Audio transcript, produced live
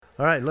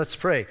All right, let's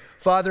pray.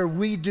 Father,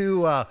 we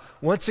do,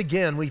 once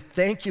again, we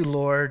thank you,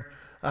 Lord,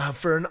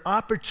 for an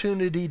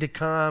opportunity to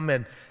come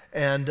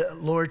and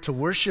Lord, to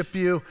worship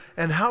you,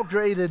 and how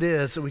great it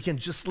is that we can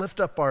just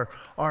lift up our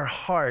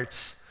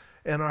hearts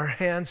and our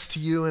hands to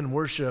you in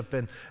worship.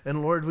 And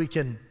Lord, we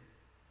can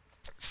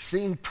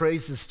sing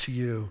praises to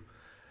you,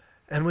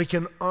 and we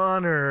can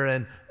honor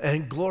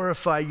and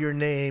glorify your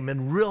name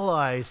and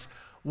realize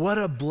what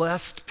a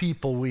blessed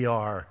people we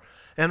are.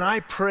 And I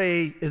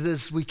pray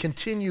as we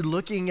continue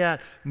looking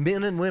at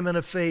men and women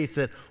of faith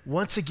that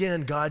once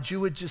again, God,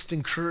 you would just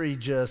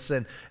encourage us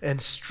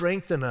and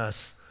strengthen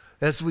us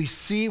as we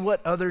see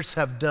what others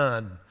have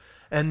done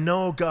and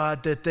know,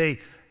 God, that they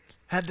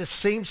had the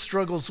same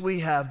struggles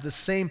we have, the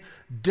same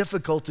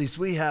difficulties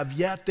we have,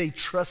 yet they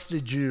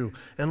trusted you.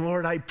 And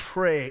Lord, I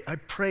pray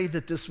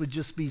that this would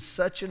just be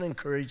such an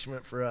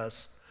encouragement for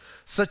us,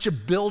 such a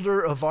builder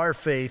of our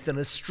faith and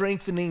a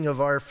strengthening of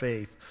our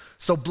faith.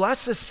 So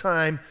bless this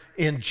time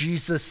in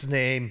Jesus'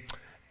 name.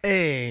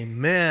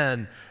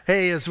 Amen.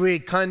 Hey, as we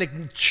kind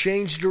of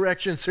change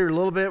directions here a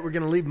little bit, we're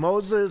going to leave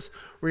Moses.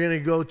 We're going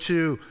to go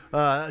to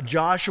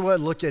Joshua,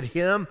 look at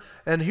him.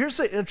 And here's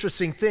the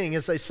interesting thing,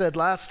 as I said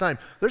last time,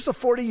 there's a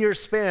 40-year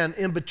span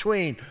in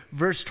between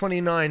verse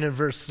 29 and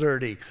verse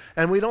 30.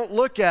 And we don't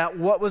look at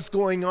what was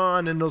going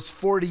on in those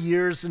 40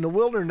 years in the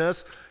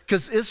wilderness,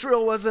 because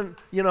Israel wasn't,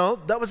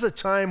 that was a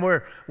time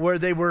where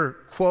they were,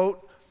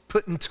 quote,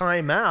 put in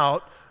time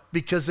out,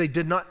 because they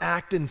did not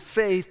act in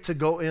faith to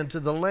go into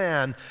the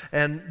land.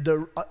 And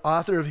the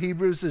author of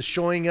Hebrews is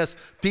showing us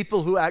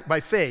people who act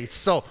by faith.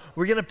 So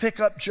we're going to pick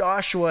up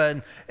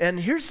Joshua. And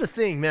here's the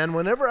thing, man.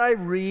 Whenever I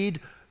read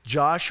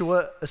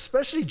Joshua,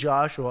 especially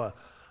Joshua,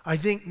 I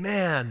think,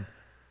 man,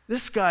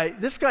 this guy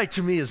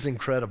to me is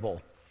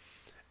incredible.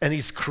 And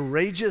he's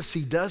courageous.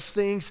 He does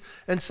things.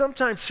 And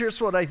sometimes here's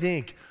what I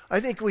think. I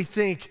think we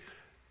think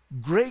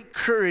great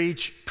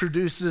courage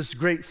produces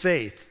great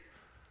faith.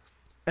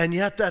 And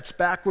yet that's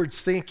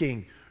backwards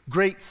thinking.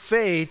 Great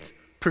faith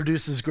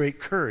produces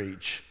great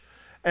courage.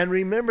 And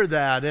remember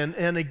that.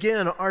 And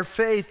again, our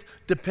faith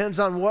depends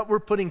on what we're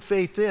putting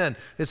faith in.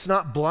 It's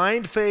not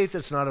blind faith.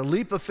 It's not a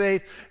leap of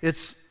faith.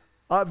 It's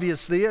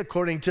obviously,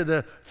 according to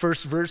the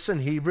first verse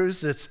in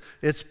Hebrews,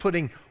 it's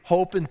putting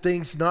hope in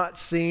things not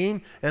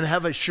seen and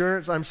have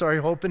assurance.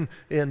 Hope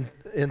in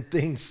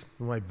things.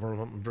 My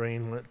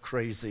brain went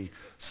crazy.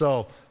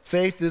 So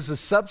faith is the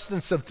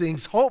substance of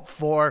things hoped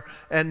for,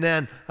 and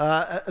then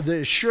the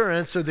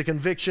assurance or the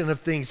conviction of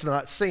things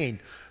not seen.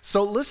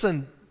 So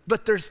listen,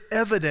 but there's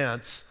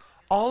evidence.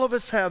 All of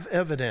us have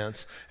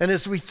evidence. And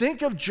as we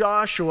think of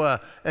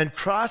Joshua and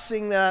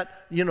crossing that,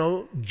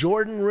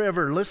 Jordan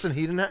River, listen,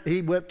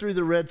 he went through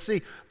the Red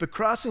Sea, but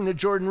crossing the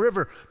Jordan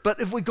River. But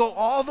if we go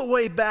all the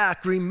way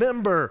back,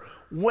 remember,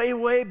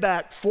 way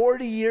back,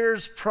 40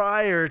 years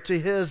prior to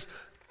his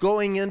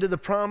going into the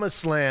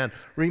promised land,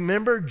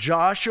 remember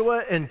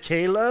Joshua and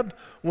Caleb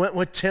went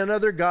with 10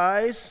 other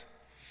guys,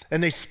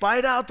 and they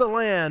spied out the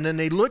land, and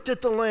they looked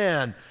at the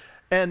land,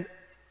 and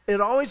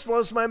it always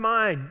blows my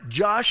mind.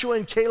 Joshua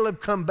and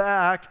Caleb come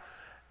back,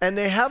 and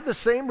they have the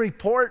same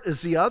report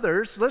as the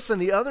others. Listen,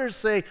 the others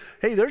say,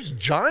 hey, there's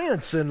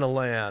giants in the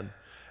land.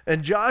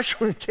 And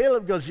Joshua and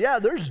Caleb goes, yeah,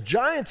 there's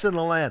giants in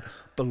the land,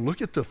 but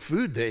look at the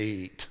food they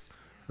eat,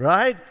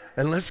 right?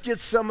 And let's get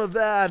some of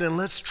that, and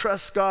let's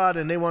trust God.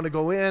 And they want to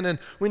go in, and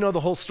we know the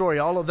whole story.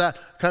 All of that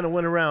kind of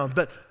went around.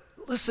 But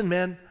listen,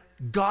 man,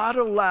 God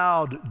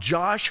allowed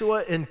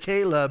Joshua and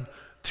Caleb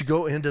to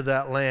go into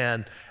that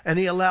land. And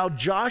he allowed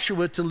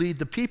Joshua to lead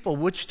the people,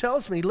 which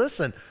tells me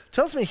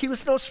he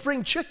was no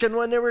spring chicken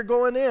when they were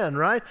going in,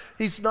 right?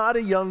 He's not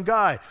a young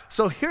guy.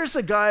 So here's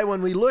a guy,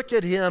 when we look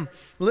at him,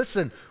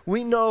 listen,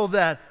 we know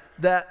that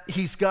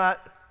he's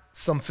got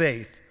some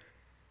faith.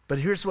 But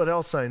here's what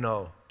else I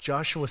know.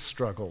 Joshua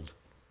struggled.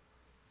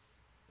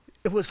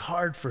 It was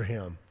hard for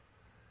him.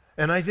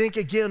 And I think,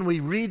 again,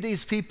 we read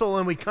these people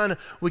and we kind of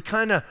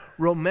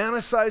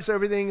romanticize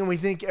everything, and we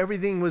think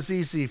everything was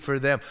easy for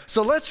them.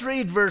 So let's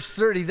read verse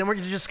 30, then we're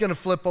just going to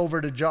flip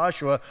over to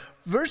Joshua.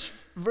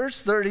 Verse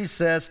 30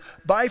 says,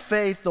 by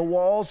faith the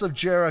walls of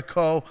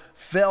Jericho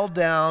fell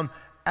down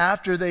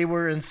after they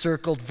were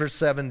encircled for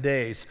 7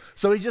 days.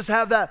 So we just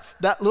have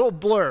that little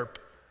blurb.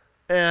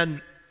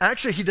 And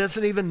actually, he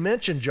doesn't even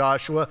mention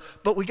Joshua,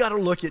 but we got to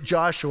look at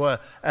Joshua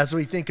as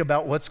we think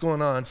about what's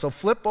going on. So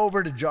flip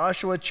over to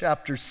Joshua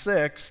chapter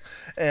 6,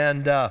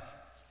 and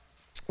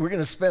we're going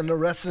to spend the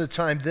rest of the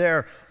time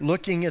there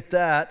looking at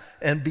that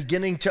and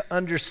beginning to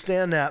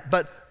understand that.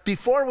 But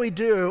before we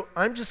do,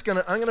 I'm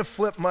going to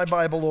flip my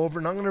Bible over,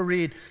 and I'm going to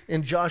read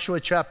in Joshua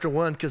chapter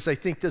 1, because I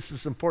think this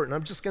is important.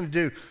 I'm just going to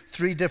do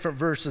 3 different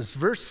verses.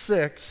 Verse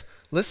 6,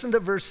 listen to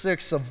verse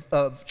 6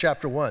 of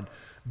chapter 1.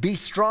 Be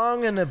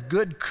strong and of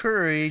good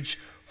courage,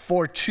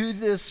 for to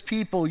this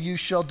people you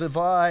shall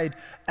divide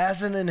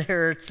as an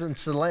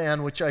inheritance the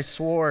land which I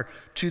swore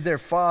to their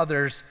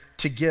fathers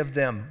to give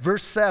them.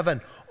 Verse 7,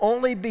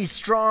 only be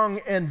strong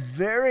and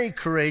very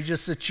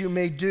courageous, that you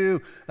may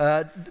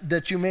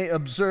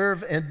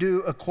observe and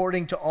do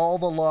according to all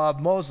the law of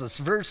Moses.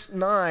 Verse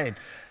 9,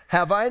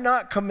 Have I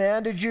not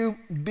commanded you?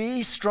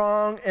 Be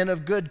strong and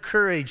of good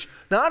courage.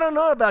 Now, I don't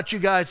know about you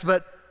guys,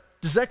 but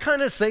does that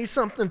kind of say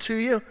something to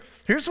you?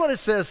 Here's what it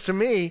says to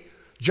me.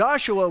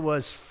 Joshua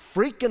was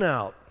freaking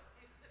out.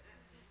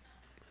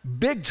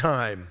 Big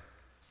time.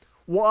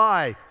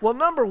 Why? Well,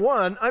 number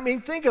one, I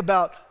mean, think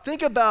about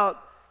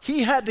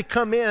he had to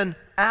come in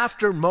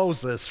after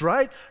Moses,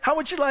 right? How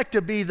would you like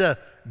to be the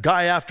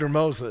guy after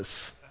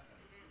Moses?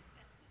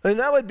 I mean,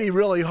 that would be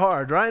really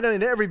hard, right? I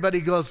mean,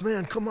 everybody goes,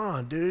 man, come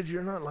on, dude,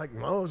 you're not like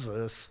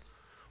Moses.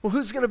 Well,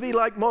 who's going to be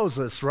like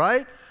Moses,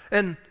 right?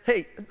 And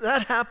hey,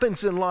 that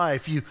happens in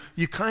life. You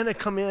kind of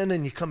come in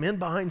and you come in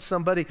behind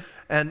somebody,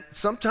 and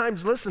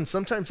sometimes, listen,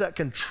 sometimes that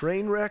can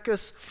train wreck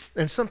us,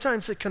 and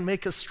sometimes it can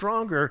make us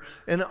stronger.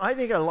 And I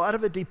think a lot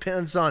of it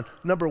depends on,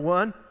 number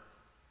one,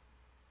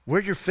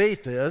 where your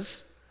faith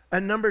is,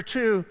 and number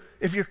two,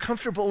 if you're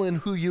comfortable in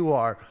who you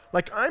are.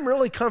 Like, I'm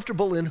really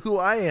comfortable in who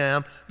I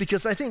am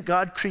because I think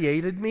God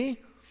created me,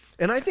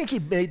 and I think he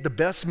made the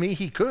best me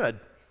he could.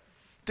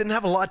 Didn't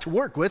have a lot to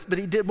work with, but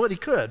he did what he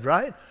could,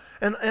 right?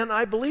 And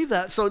I believe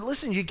that. So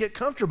listen, you get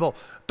comfortable.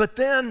 But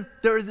then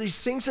there are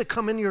these things that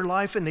come in your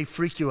life and they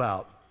freak you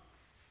out.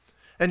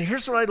 And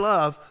here's what I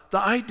love, the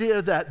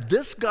idea that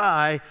this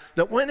guy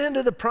that went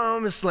into the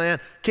promised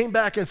land came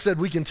back and said,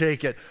 we can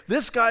take it.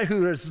 This guy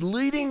who is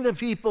leading the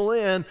people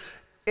in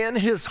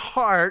his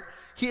heart,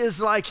 he is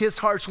like his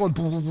heart's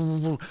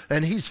going,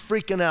 and he's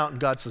freaking out. And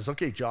God says,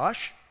 okay,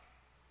 Josh,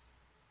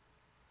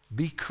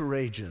 be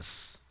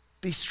courageous,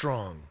 be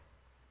strong.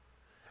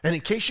 And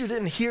in case you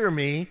didn't hear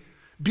me,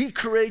 be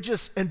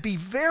courageous and be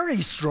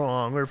very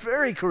strong or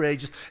very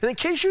courageous. And in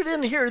case you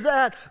didn't hear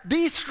that,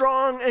 be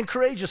strong and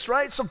courageous,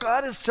 right? So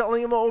God is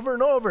telling him over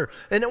and over.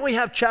 And then we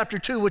have chapter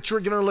 2, which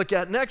we're going to look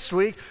at next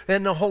week,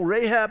 and the whole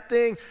Rahab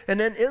thing. And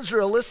then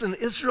Israel, listen,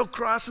 Israel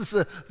crosses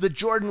the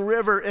Jordan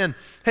River. And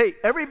hey,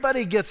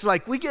 everybody gets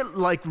like, we get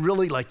like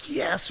really like,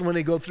 yes, when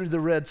they go through the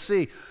Red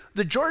Sea.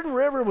 The Jordan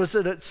River was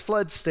at its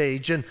flood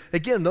stage. And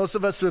again, those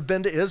of us who have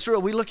been to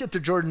Israel, we look at the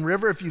Jordan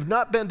River. If you've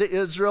not been to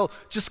Israel,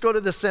 just go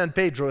to the San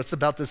Pedro. It's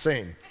about the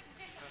same.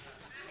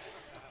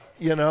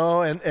 You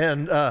know,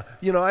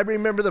 I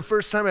remember the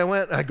first time I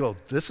went, I go,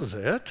 this is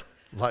it?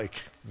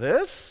 Like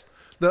this?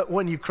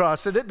 When you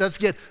cross it, it does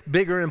get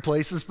bigger in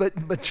places, but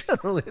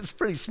generally it's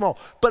pretty small.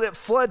 But at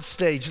flood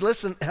stage,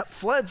 listen, at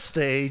flood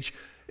stage,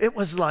 it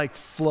was like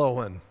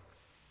flowing.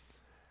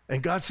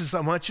 And God says, I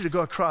want you to go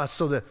across.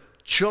 So the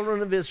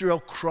children of Israel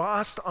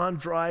crossed on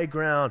dry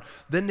ground.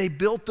 Then they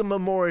built the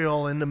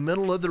memorial in the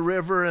middle of the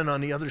river and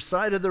on the other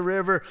side of the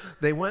river.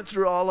 They went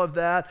through all of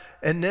that.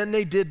 And then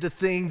they did the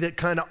thing that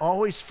kind of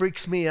always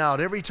freaks me out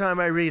every time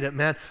I read it,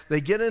 man.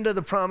 They get into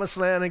the promised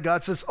land and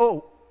God says,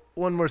 oh,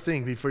 one more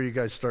thing before you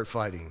guys start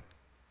fighting.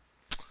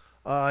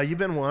 You've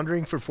been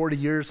wandering for 40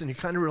 years and you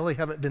kind of really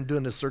haven't been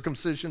doing the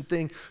circumcision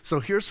thing.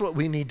 So here's what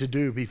we need to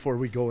do before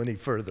we go any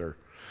further.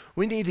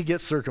 We need to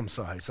get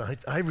circumcised.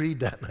 I read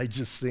that and I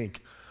just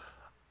think,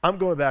 I'm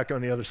going back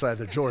on the other side of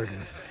the Jordan.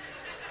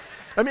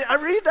 I mean, I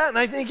read that and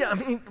I think,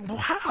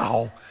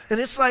 wow. And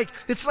it's like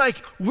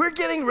we're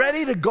getting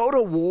ready to go to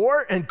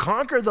war and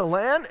conquer the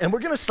land and we're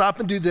going to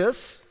stop and do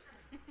this.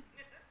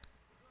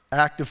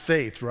 Act of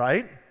faith,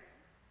 right?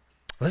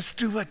 Let's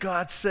do what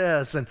God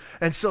says.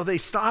 And so they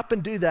stop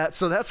and do that.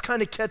 So that's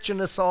kind of catching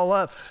us all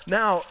up.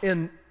 Now,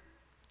 I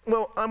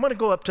want to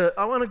go up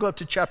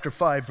to chapter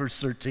 5,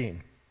 verse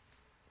 13.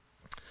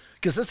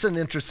 Because it's an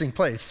interesting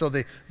place. So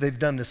they've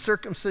done the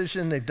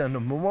circumcision, they've done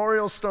the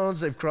memorial stones,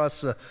 they've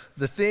crossed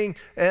the thing.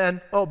 And,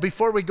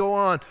 before we go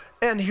on,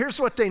 and here's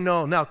what they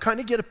know. Now,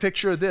 kind of get a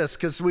picture of this,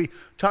 because we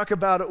talk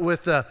about it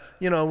with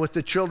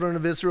the children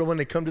of Israel when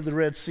they come to the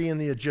Red Sea and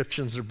the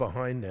Egyptians are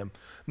behind them.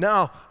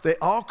 Now, they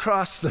all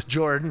cross the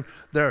Jordan.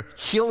 They're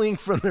healing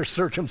from their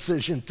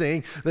circumcision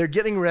thing. They're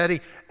getting ready.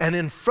 And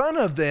in front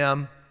of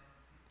them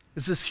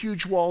is this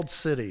huge walled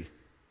city.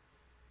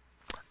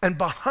 And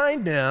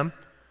behind them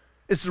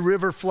is the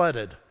river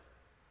flooded.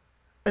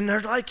 And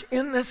they're like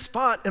in this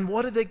spot, and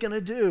what are they going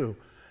to do?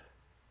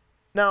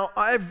 Now,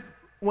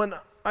 when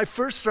I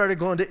first started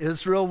going to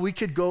Israel, we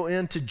could go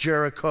into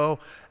Jericho,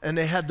 and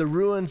they had the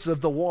ruins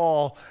of the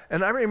wall.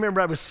 And I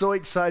remember I was so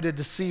excited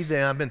to see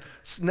them. And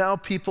now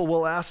people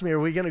will ask me, are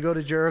we going to go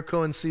to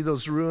Jericho and see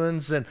those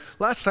ruins? And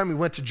last time we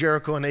went to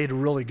Jericho and ate a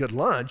really good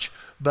lunch.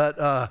 But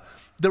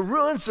the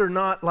ruins are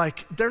not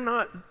like, they're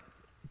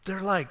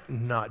like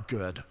not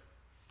good.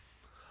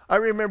 I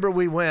remember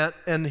we went,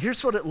 and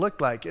here's what it looked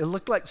like. It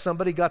looked like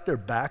somebody got their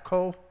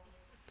backhoe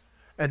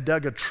and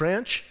dug a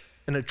trench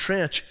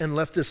and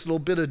left this little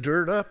bit of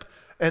dirt up.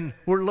 And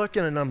we're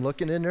looking, and I'm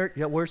looking in there.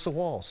 Yeah, where's the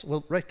walls?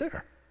 Well, right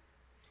there.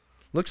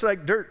 Looks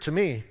like dirt to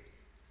me.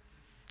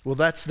 Well,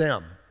 that's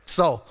them.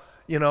 So,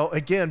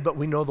 again, but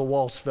we know the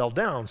walls fell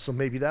down, so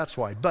maybe that's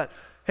why. But,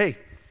 hey,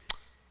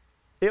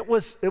 it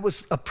was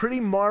a pretty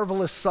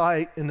marvelous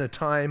sight in the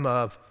time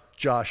of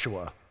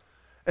Joshua.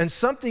 And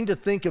something to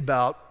think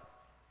about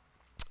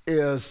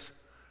is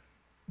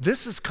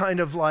this is kind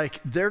of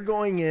like they're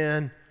going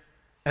in,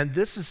 and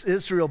this is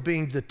Israel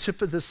being the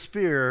tip of the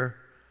spear,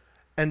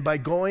 and by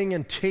going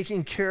and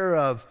taking care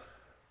of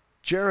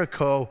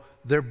Jericho,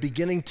 they're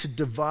beginning to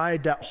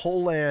divide that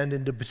whole land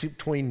into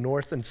between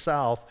north and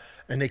south,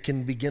 and they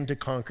can begin to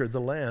conquer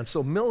the land.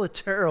 So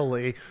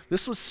militarily,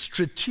 this was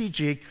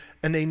strategic,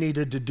 and they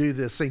needed to do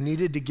this. They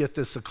needed to get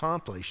this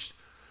accomplished.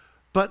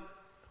 But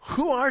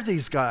who are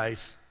these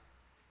guys?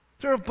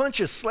 They're a bunch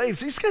of slaves.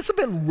 These guys have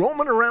been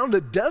roaming around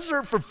the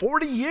desert for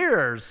 40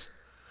 years.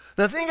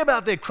 Now think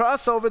about it. They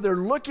cross over, they're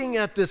looking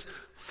at this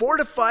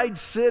fortified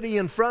city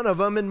in front of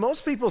them, and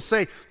most people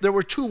say there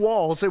were two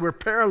walls. They were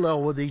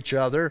parallel with each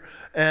other,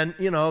 and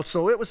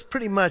so it was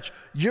pretty much,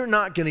 you're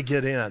not going to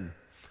get in.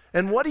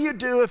 And what do you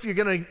do if you're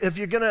going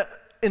to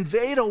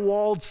invade a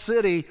walled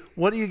city?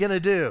 What are you going to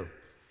do?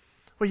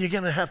 Well, you're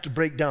going to have to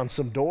break down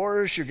some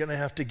doors, you're going to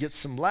have to get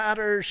some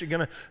ladders, you're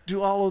going to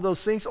do all of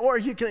those things, or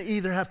you're going to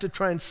either have to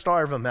try and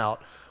starve them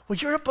out. Well,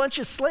 you're a bunch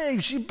of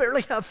slaves. You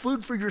barely have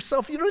food for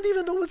yourself. You don't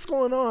even know what's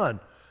going on.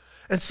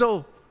 And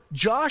so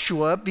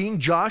Joshua, being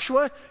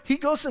Joshua, he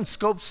goes and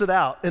scopes it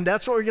out. And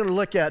that's what we're going to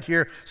look at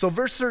here. So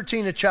verse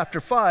 13 of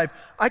chapter 5,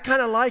 I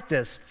kind of like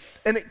this.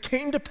 And it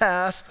came to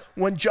pass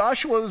when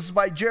Joshua was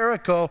by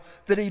Jericho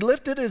that he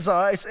lifted his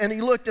eyes and he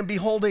looked, and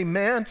behold, a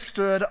man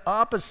stood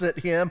opposite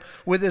him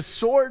with his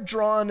sword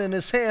drawn in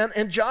his hand.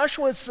 And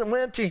Joshua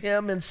went to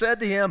him and said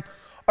to him,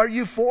 are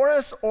you for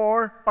us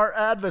or our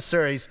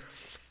adversaries?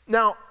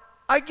 Now,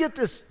 I get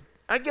this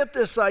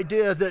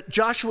idea that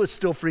Joshua's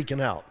still freaking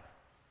out.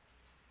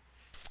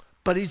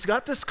 But he's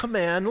got this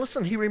command.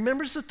 Listen, he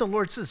remembers that the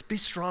Lord says, be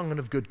strong and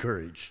of good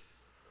courage.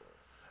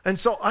 And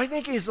so I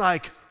think he's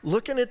like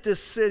looking at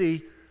this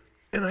city,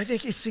 and I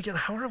think he's thinking,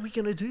 how are we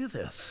going to do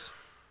this?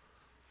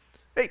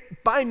 Hey,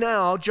 by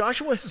now,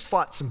 Joshua has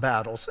fought some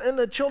battles, and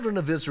the children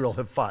of Israel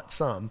have fought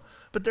some,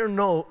 but they're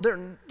no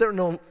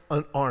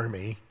an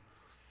army.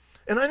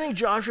 And I think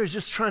Joshua is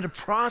just trying to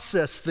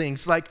process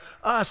things like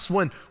us.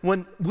 When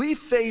we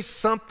face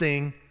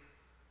something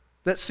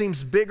that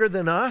seems bigger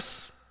than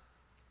us,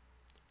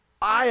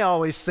 I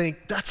always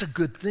think that's a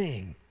good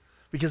thing,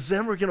 because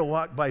then we're going to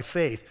walk by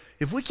faith.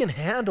 If we can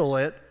handle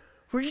it,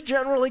 we're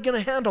generally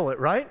going to handle it,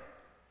 right?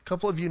 A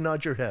couple of you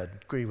nod your head,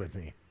 agree with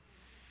me.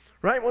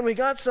 Right? When we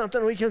got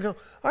something, we can go,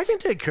 I can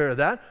take care of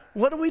that.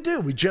 What do?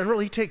 We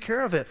generally take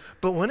care of it.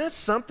 But when it's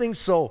something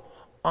so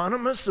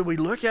ominous that we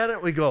look at it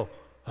and we go,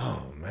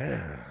 oh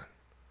man,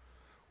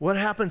 what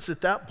happens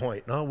at that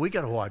point? No, we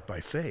got to walk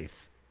by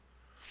faith.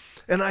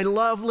 And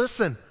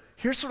listen,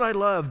 here's what I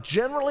love.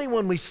 Generally,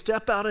 when we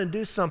step out and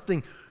do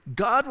something,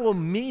 God will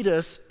meet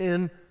us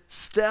in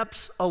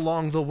steps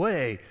along the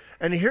way.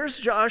 And here's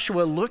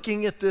Joshua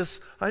looking at this.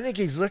 I think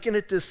he's looking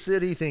at this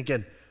city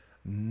thinking,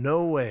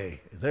 no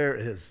way, there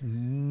is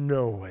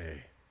no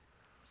way.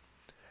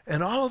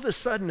 And all of a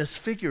sudden, this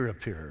figure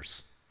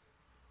appears.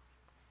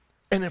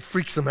 And it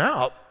freaks him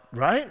out,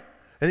 right?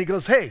 And he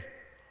goes, hey,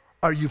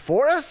 are you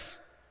for us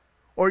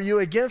or are you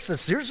against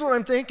us? Here's what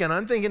I'm thinking.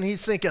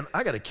 He's thinking,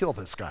 I got to kill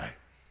this guy.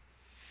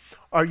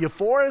 Are you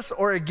for us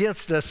or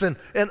against us? And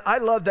I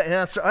love the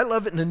answer. I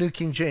love it in the New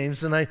King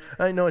James, and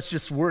I know it's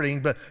just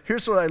wording, but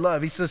here's what I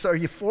love. He says, are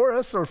you for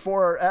us or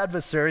for our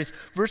adversaries?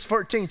 Verse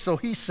 14, so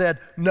he said,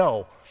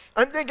 no.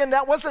 I'm thinking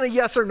that wasn't a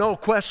yes or no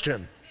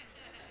question.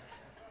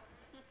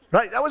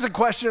 Right? That was a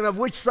question of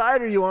which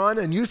side are you on,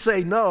 and you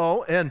say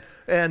no, and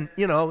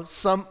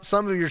some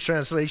of your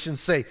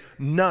translations say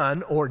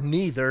none or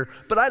neither,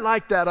 but I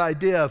like that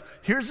idea of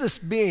here's this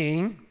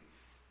being,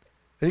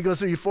 and he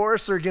goes, are you for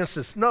us or against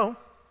us? No.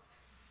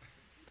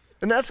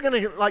 And that's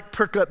going to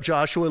perk up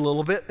Joshua a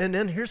little bit, and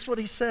then here's what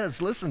he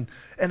says, listen,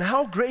 and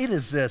how great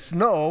is this?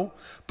 No,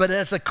 but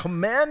as a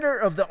commander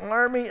of the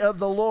army of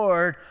the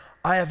Lord,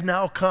 I have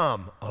now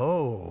come.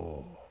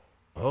 Oh.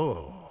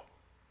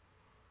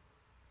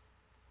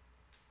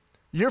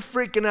 You're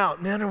freaking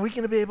out. Man, are we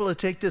going to be able to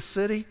take this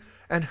city?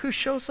 And who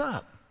shows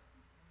up?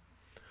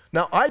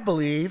 Now, I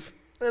believe,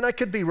 and I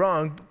could be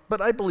wrong,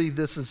 but I believe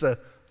this is a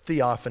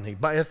theophany.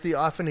 By a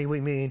theophany, we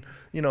mean,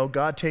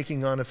 God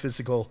taking on a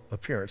physical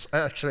appearance.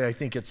 Actually, I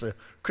think it's a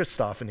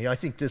Christophany. I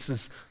think this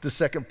is the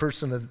second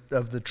person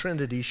of the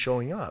Trinity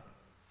showing up.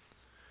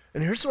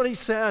 And here's what he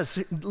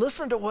says.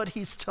 Listen to what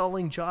he's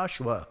telling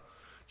Joshua.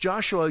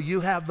 Joshua,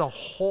 you have the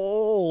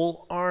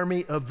whole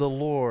army of the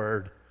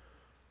Lord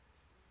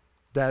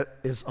that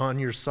is on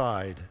your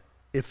side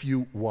if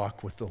you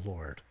walk with the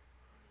Lord,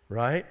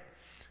 right?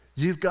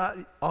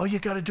 All you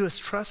got to do is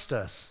trust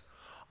us.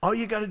 All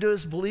you got to do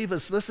is believe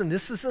us. Listen,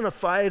 this isn't a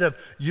fight of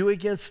you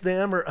against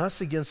them or us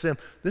against them.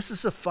 This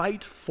is a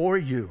fight for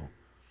you.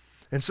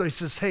 And so he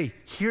says, hey,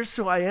 here's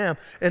who I am.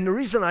 And the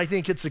reason I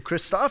think it's a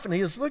Christophany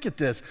is, look at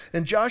this.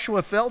 And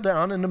Joshua fell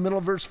down in the middle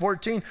of verse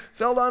 14,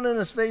 fell down on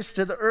his face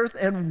to the earth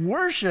and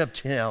worshiped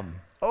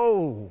him.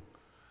 Oh,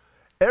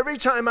 every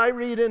time I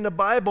read in the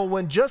Bible,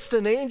 when just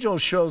an angel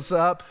shows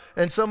up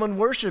and someone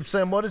worships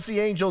him, what does the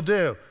angel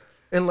do?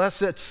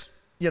 Unless it's,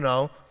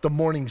 the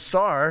morning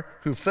star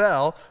who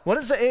fell, what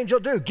does the angel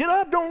do? Get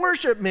up, don't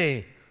worship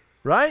me,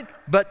 right?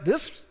 But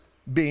this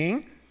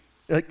being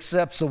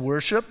accepts a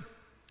worship,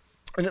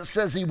 and it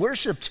says he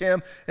worshiped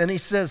him, and he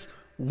says,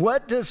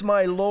 what does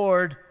my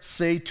Lord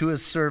say to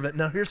his servant?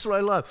 Now, here's what I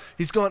love.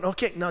 He's going,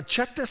 okay, now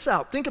check this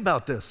out. Think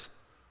about this.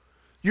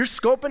 You're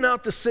scoping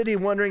out the city,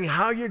 wondering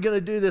how you're going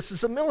to do this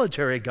as a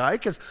military guy,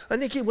 because I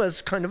think he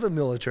was kind of a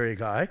military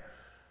guy.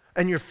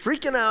 And you're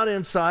freaking out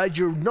inside.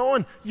 You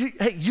know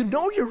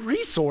your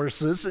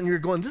resources, and you're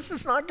going, this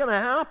is not going to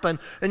happen.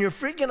 And you're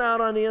freaking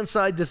out on the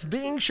inside. This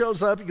being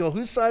shows up. You go,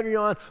 whose side are you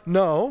on?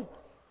 No,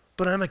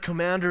 but I'm a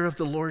commander of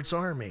the Lord's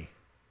army.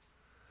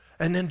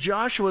 And then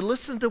Joshua,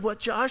 listen to what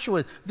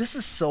Joshua, this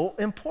is so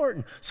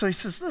important. So he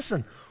says,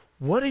 listen,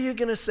 what are you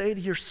going to say to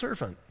your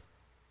servant?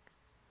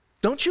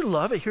 Don't you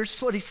love it? Here's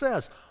what he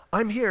says.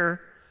 I'm here.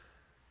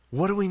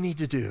 What do we need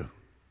to do?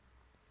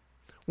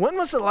 When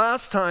was the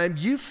last time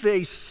you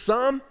faced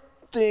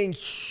something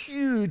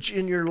huge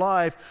in your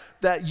life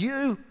that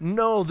you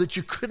know that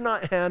you could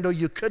not handle,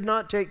 you could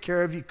not take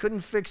care of, you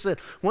couldn't fix it?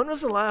 When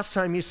was the last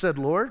time you said,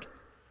 Lord,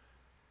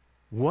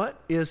 what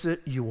is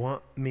it you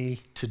want me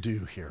to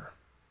do here?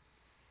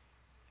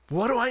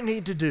 What do I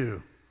need to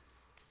do?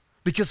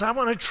 Because I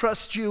want to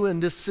trust you in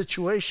this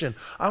situation.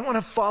 I want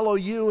to follow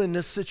you in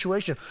this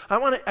situation. I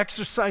want to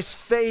exercise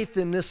faith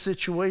in this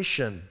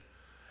situation.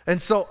 And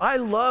so I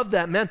love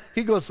that, man.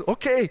 He goes,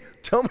 okay,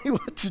 tell me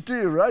what to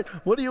do, right?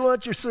 What do you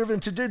want your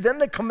servant to do? Then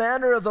the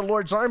commander of the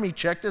Lord's army,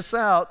 check this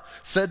out,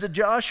 said to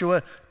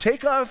Joshua,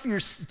 take your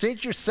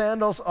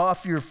sandals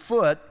off your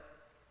foot,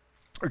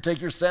 or take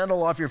your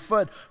sandal off your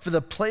foot, for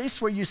the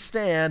place where you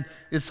stand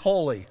is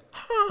holy.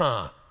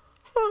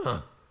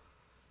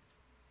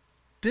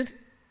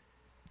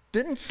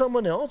 Didn't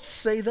someone else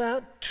say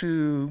that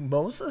to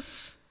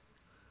Moses?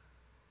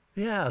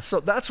 Yeah,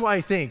 so that's why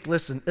I think,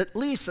 listen, at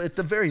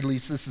the very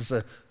least, this is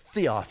a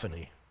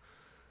theophany.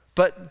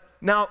 But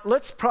now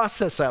let's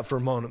process that for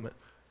a moment.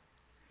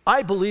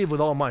 I believe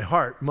with all my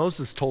heart,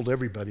 Moses told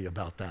everybody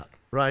about that,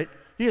 right?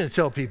 You're going to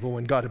tell people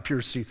when God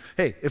appears to you,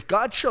 hey, if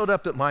God showed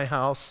up at my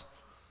house,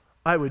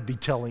 I would be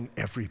telling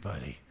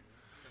everybody.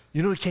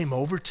 You know who came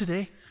over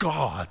today?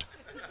 God.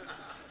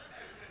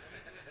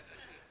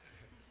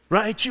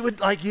 Right? You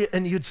would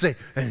and you'd say,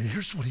 and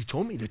here's what he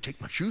told me, to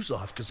take my shoes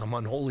off because I'm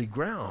on holy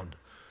ground.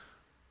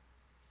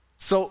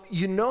 So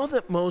you know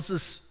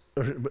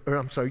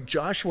that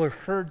Joshua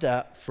heard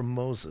that from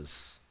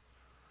Moses.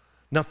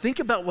 Now think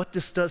about what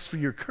this does for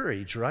your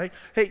courage, right?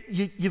 Hey,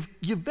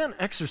 you've been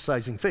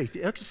exercising faith.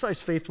 You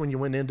exercised faith when you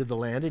went into the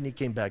land and you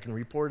came back and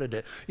reported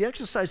it. You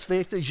exercised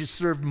faith as you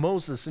served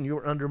Moses and you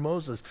were under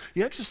Moses.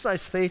 You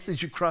exercised faith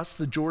as you crossed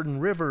the Jordan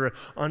River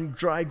on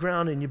dry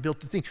ground and you built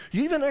the thing.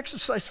 You even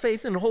exercised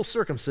faith in the whole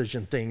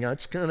circumcision thing.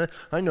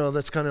 I know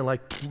that's kind of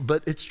like,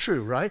 but it's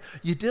true, right?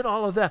 You did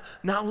all of that.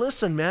 Now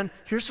listen, man,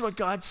 here's what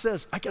God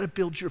says. I got to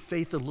build your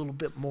faith a little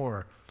bit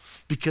more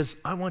because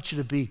I want you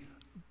to be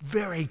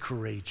very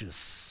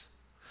courageous.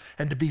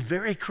 And to be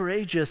very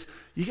courageous,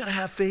 you got to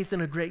have faith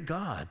in a great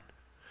God.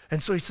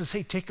 And so he says,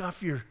 hey, take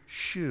off your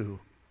shoe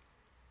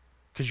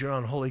because you're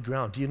on holy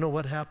ground. Do you know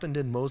what happened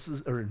in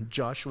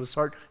Joshua's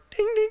heart?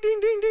 Ding, ding, ding,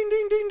 ding, ding,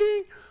 ding, ding,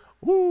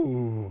 ding.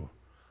 Ooh,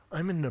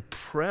 I'm in the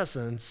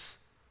presence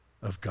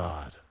of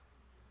God.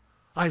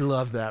 I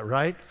love that,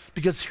 right?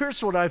 Because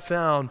here's what I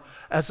found.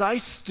 As I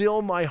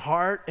still my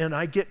heart and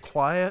I get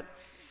quiet,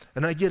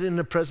 and I get in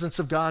the presence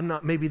of God,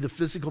 not maybe the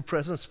physical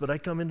presence, but I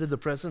come into the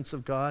presence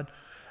of God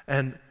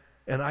and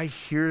I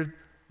hear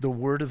the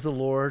word of the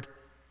Lord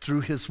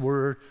through his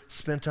word,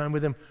 spend time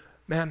with him.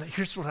 Man,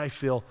 here's what I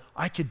feel.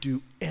 I could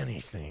do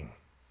anything.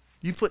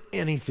 You put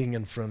anything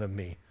in front of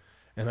me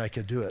and I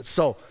could do it.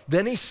 So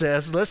then he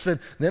says, this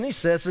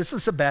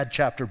is a bad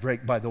chapter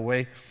break, by the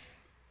way.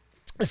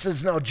 It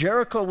says, now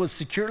Jericho was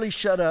securely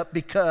shut up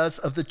because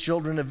of the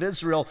children of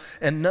Israel,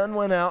 and none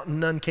went out and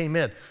none came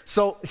in.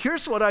 So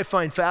here's what I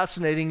find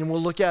fascinating, and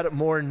we'll look at it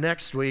more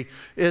next week,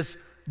 is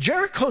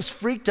Jericho's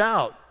freaked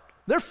out.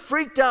 They're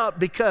freaked out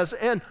because,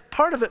 and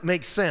part of it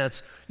makes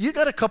sense, you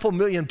got a couple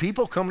million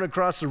people coming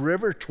across the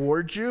river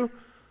towards you.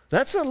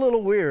 That's a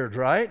little weird,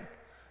 right?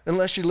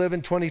 Unless you live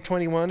in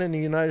 2021 in the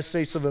United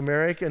States of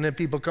America and then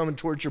people coming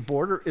towards your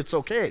border, it's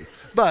okay.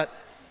 But,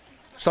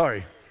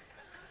 sorry.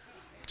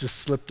 Just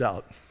slipped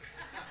out.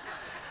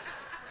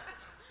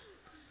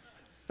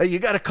 Hey, you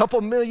got a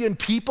couple million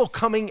people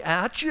coming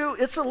at you?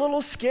 It's a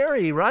little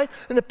scary, right?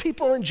 And the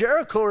people in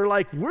Jericho are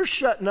like, we're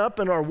shutting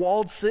up in our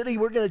walled city.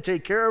 We're going to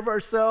take care of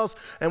ourselves,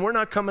 and we're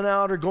not coming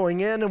out or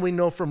going in. And we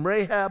know from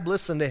Rahab,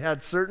 listen, they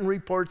had certain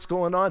reports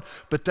going on,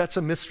 but that's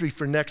a mystery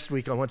for next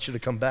week. I want you to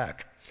come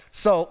back.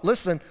 So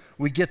listen,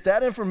 we get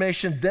that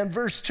information. Then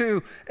verse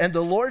 2, and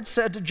the Lord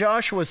said to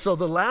Joshua, so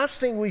the last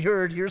thing we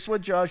heard, here's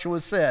what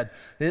Joshua said.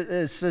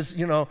 It says,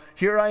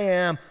 here I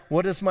am.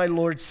 What does my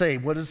Lord say?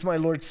 What does my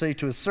Lord say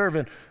to his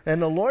servant?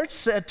 And the Lord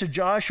said to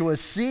Joshua,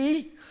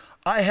 see,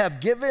 I have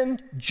given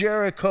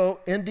Jericho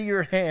into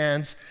your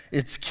hands,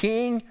 its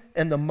king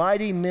and the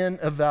mighty men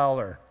of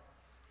valor.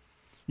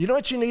 You know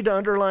what you need to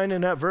underline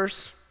in that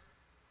verse?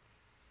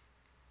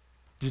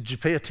 Did you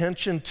pay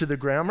attention to the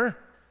grammar?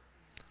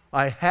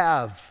 I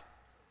have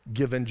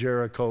given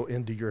Jericho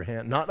into your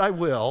hand. Not I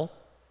will,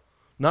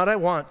 not I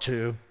want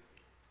to.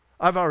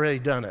 I've already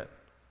done it.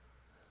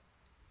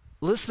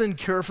 listen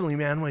carefully,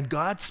 man. When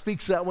God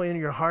speaks that way in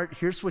your heart,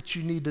 here's what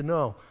you need to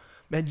know.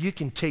 Man, you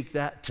can take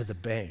that to the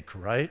bank,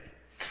 right?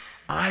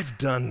 I've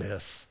done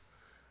this.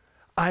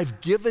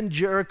 I've given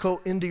Jericho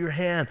into your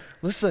hand.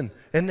 Listen,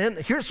 and then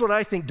here's what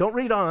I think. Don't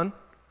read on,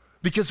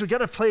 because we got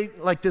to play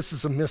like this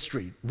is a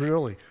mystery,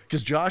 really,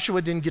 because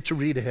Joshua didn't get to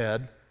read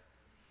ahead.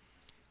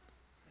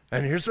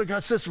 And here's what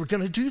God says, we're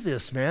going to do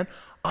this, man.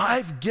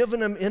 I've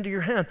given them into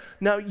your hand.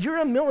 Now, you're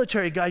a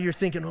military guy. You're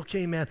thinking,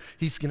 okay, man,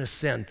 he's going to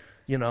send,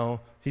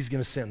 he's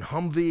going to send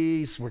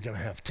Humvees. We're going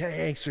to have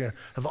tanks. We're going to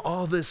have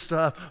all this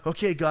stuff.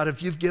 Okay, God,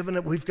 if you've given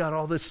it, we've got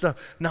all this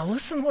stuff. Now,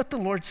 listen what the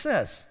Lord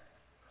says.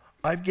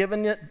 I've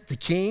given it the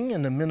king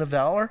and the men of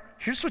valor.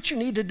 Here's what you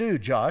need to do,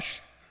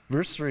 Josh.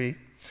 Verse 3.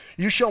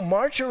 You shall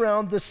march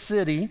around the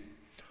city,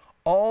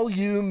 all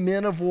you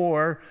men of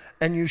war,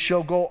 and you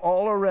shall go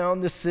all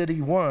around the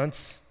city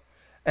once,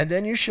 and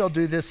then you shall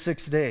do this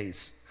 6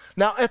 days.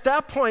 Now, at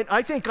that point,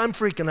 I think I'm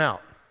freaking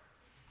out.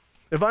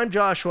 If I'm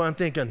Joshua, I'm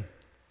thinking,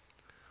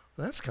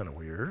 well, that's kind of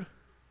weird.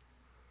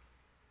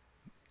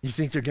 You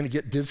think they're going to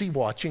get dizzy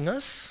watching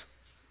us?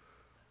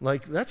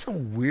 Like, that's a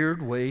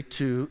weird way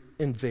to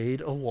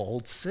invade a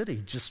walled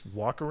city. Just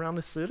walk around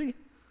the city?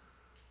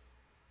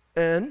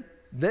 And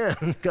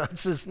then God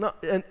says, no,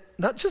 and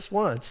not just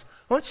once.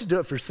 I want you to do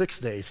it for 6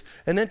 days.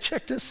 And then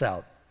check this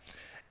out.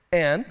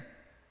 And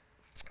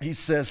he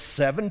says,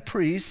 7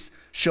 priests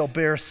shall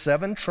bear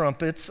 7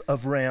 trumpets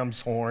of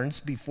ram's horns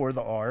before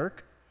the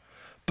ark.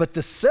 But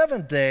the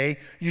 7th day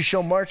you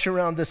shall march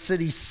around the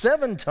city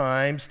 7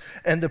 times,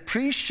 and the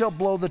priests shall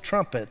blow the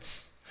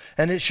trumpets.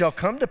 And it shall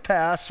come to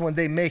pass when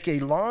they make a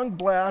long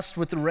blast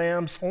with the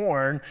ram's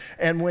horn,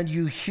 and when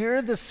you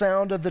hear the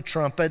sound of the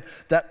trumpet,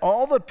 that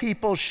all the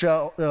people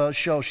shall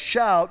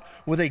shout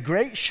with a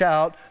great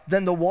shout.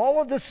 Then the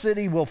wall of the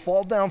city will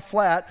fall down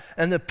flat,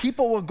 and the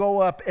people will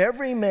go up,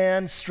 every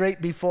man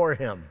straight before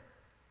him.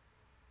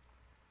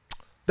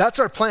 That's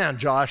our plan,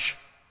 Josh.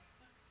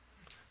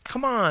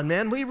 Come on,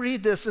 man. We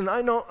read this, and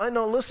I know,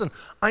 listen,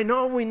 I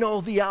know we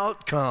know the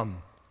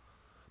outcome.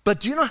 But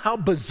do you know how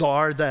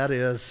bizarre that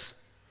is?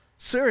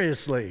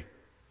 Seriously,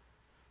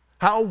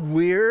 how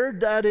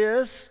weird that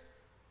is.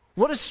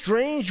 What a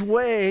strange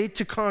way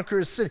to conquer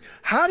a city.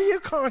 How do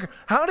you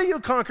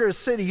conquer a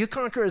city? You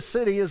conquer a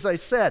city, as I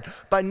said,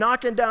 by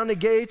knocking down the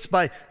gates,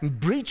 by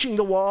breaching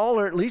the wall,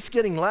 or at least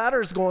getting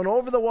ladders going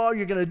over the wall.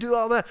 You're going to do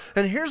all that.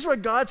 And here's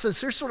what God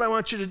says. Here's what I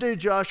want you to do,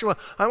 Joshua.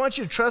 I want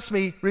you to trust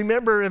me.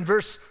 Remember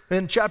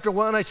in chapter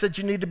 1, I said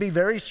you need to be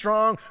very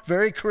strong,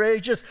 very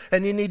courageous,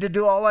 and you need to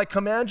do all I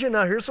command you.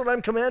 Now, here's what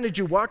I'm commanded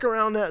you. Walk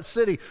around that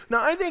city.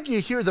 Now, I think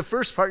you hear the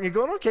first part, and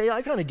you're going, okay,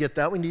 I kind of get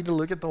that. We need to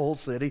look at the whole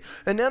city.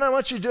 And then I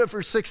want you to do it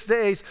for 6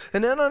 days.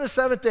 And then on the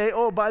 7th day,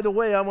 oh, by the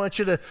way, I want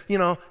you to,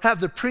 have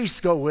the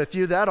priests go with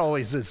you. That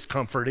always is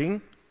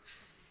comforting.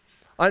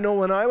 I know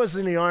when I was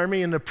in the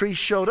army and the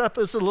priests showed up,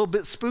 it was a little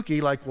bit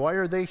spooky, like, why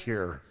are they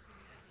here?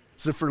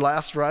 Is it for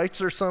last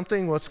rites or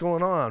something? What's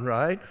going on,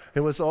 right?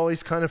 It was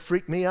always kind of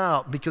freaked me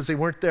out because they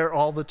weren't there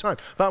all the time.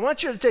 But I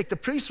want you to take the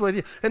priests with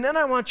you, and then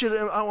I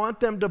want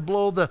them to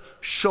blow the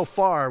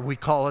shofar, we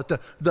call it,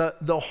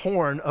 the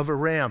horn of a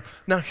ram.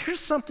 Now,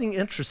 here's something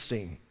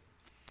interesting.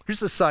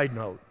 Here's a side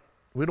note.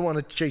 We don't want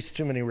to chase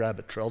too many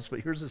rabbit trails,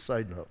 but here's a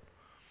side note.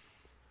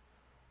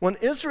 When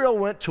Israel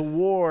went to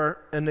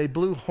war and they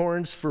blew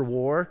horns for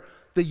war,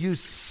 they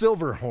used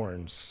silver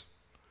horns,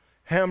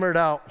 hammered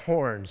out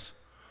horns.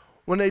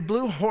 When they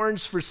blew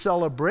horns for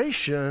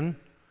celebration,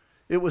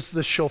 it was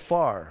the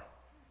shofar.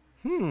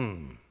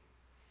 Here's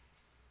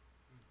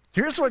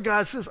what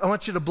God says. I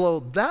want you to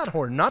blow that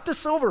horn, not the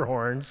silver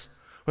horns.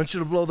 I want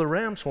you to blow the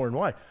ram's horn.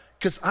 Why?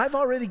 Because I've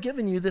already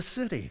given you this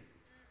city.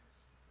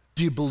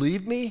 Do you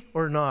believe me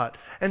or not?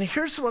 And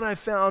here's what I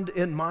found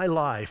in my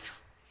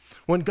life.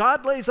 When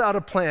God lays out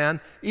a plan,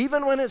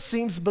 even when it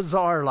seems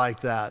bizarre like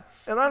that,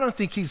 and I don't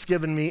think he's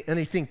given me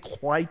anything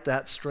quite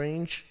that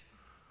strange,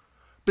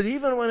 but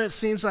even when it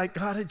seems like,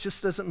 God, it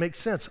just doesn't make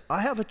sense,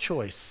 I have a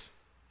choice.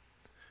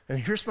 And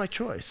here's my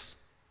choice.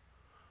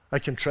 I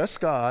can trust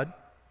God,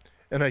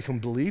 and I can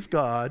believe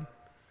God,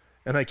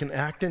 and I can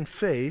act in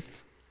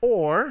faith,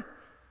 or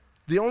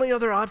the only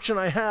other option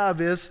I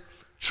have is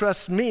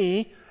trust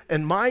me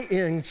and my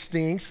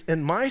instincts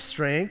and my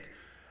strength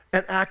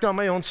and act on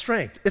my own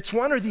strength. It's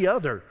one or the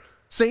other.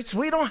 Saints,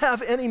 we don't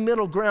have any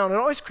middle ground. It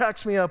always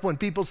cracks me up when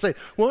people say,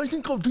 well, I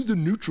think I'll do the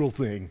neutral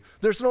thing.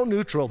 There's no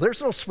neutral.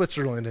 There's no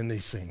Switzerland in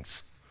these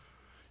things.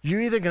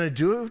 You're either going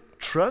to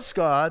trust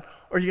God,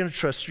 or you're going to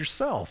trust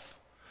yourself.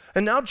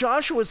 And now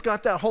Joshua's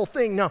got that whole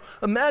thing. Now,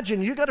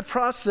 imagine you got to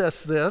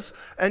process this,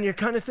 and you're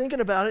kind of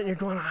thinking about it, and you're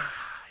going,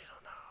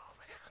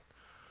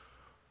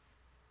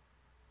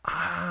 I don't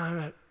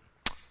know, man.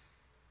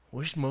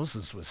 Wish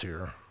Moses was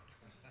here.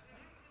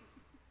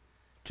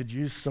 Could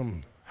use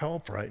some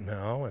help right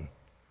now. And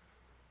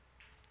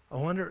I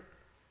wonder,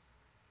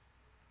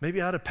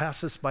 maybe I ought to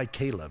pass this by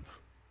Caleb.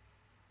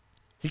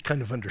 He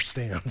kind of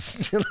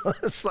understands.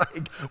 It's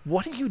like,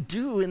 what do you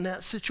do in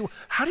that situation?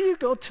 How do you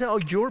go tell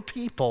your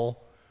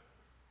people,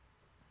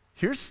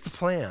 here's the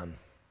plan.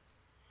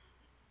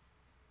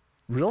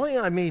 Really?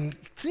 I mean,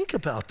 think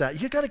about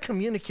that. You got to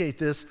communicate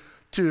this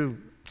to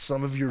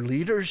some of your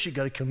leaders. You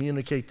got to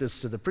communicate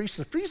this to the priests.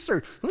 The priests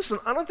are, listen,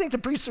 I don't think the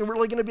priests are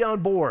really going to be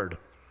on board.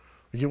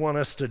 You want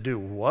us to do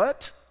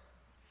what?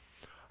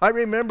 I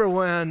remember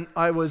when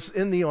I was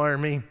in the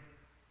Army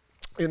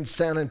in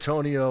San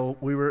Antonio,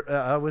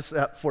 I was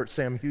at Fort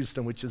Sam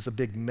Houston, which is a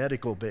big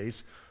medical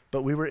base,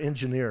 but we were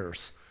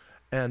engineers.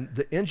 And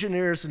the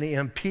engineers and the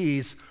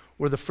MPs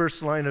were the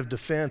first line of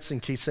defense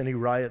in case any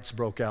riots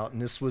broke out.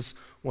 And this was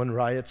when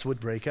riots would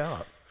break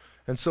out.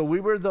 And so we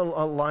were the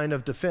line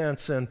of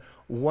defense, and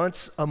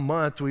once a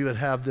month we would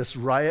have this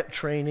riot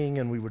training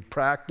and we would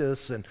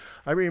practice. And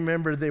I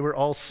remember they were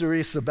all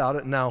serious about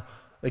it. Now,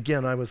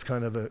 again, I was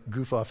kind of a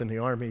goof off in the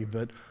Army,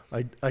 but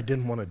I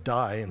didn't want to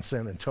die in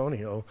San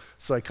Antonio,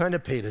 so I kind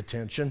of paid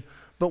attention.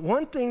 But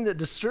one thing that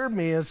disturbed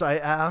me is I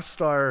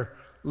asked our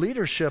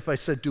leadership, I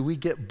said, do we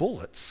get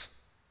bullets?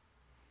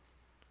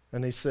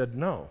 And they said,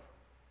 no.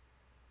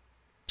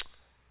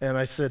 And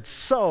I said,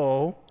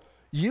 so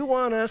you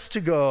want us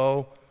to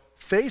go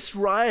face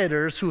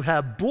rioters who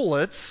have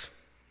bullets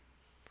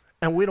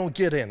and we don't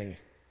get any?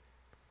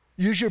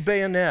 Use your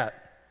bayonet.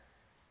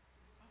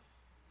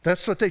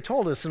 That's what they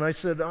told us. And I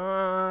said,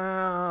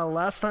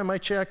 last time I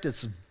checked,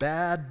 it's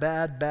bad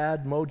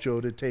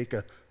mojo to take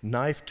a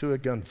knife to a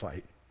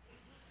gunfight.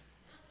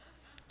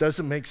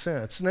 Doesn't make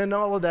sense. And then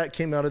all of that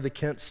came out of the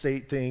Kent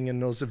State thing,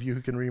 and those of you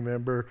who can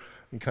remember,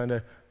 and kind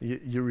of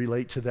you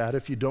relate to that.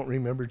 If you don't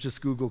remember,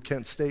 just Google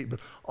Kent State.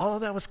 But all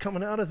of that was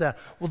coming out of that.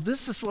 Well,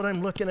 this is what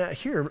I'm looking at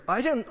here.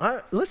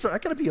 Listen, I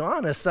got to be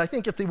honest. I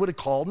think if they would have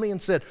called me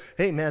and said,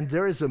 hey, man,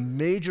 there is a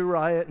major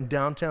riot in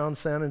downtown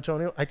San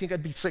Antonio, I think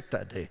I'd be sick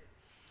that day.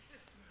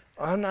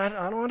 I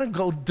don't want to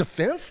go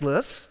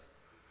defenseless.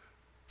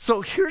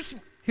 So here's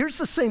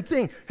the same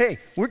thing. Hey,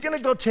 we're going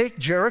to go take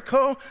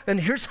Jericho, and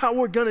here's how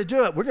we're going to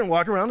do it. We're going to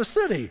walk around the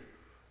city.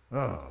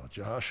 Oh,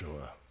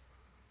 Joshua,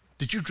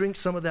 did you drink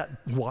some of that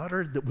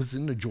water that was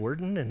in the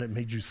Jordan and it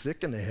made you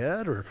sick in the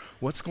head, or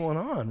what's going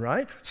on,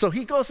 right? So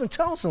he goes and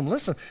tells them,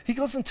 listen, he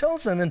goes and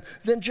tells them, and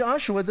then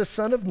Joshua, the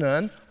son of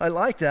Nun, I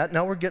like that,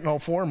 now we're getting all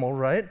formal,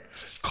 right,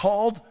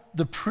 called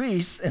the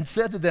priests and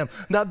said to them,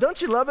 now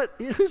don't you love it?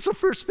 Who's the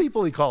first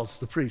people he calls?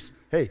 The priests.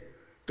 Hey,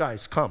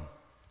 guys, come.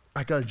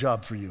 I got a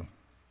job for you.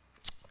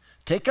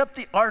 Take up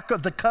the Ark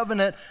of the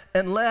Covenant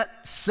and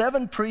let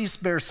 7 priests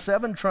bear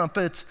 7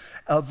 trumpets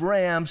of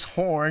ram's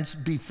horns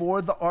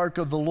before the Ark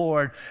of the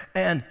Lord.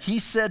 And he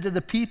said to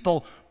the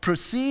people,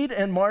 proceed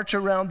and march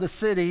around the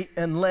city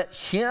and let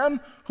him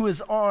who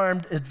is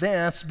armed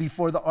advance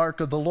before the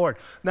Ark of the Lord.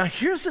 Now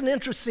here's an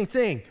interesting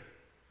thing.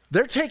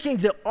 They're taking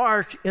the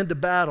Ark into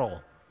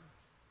battle.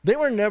 They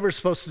were never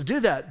supposed to do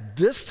that.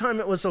 This time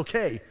it was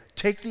okay.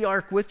 Take the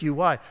Ark with you.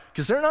 Why?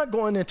 Because they're not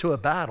going into a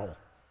battle.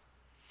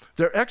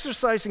 They're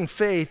exercising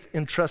faith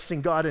in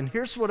trusting God. And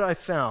here's what I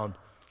found.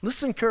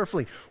 Listen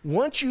carefully.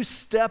 Once you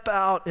step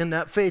out in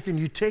that faith and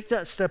you take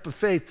that step of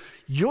faith,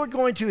 you're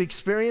going to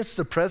experience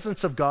the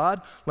presence of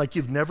God like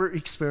you've never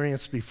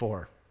experienced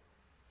before.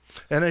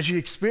 And as you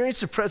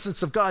experience the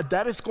presence of God,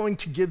 that is going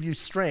to give you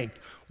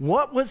strength.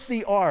 What was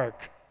the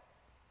Ark?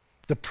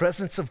 The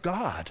presence of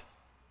God.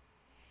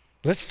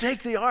 Let's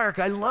take the Ark.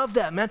 I love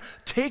that, man.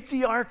 Take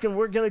the Ark and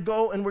we're going to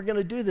go and we're going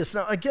to do this.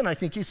 Now, again, I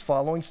think he's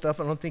following stuff.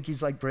 I don't think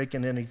he's like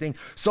breaking anything.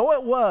 So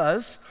it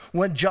was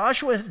when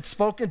Joshua had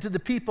spoken to the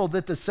people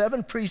that the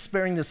 7 priests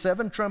bearing the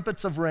 7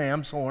 trumpets of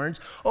ram's horns.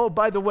 Oh,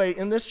 by the way,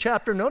 in this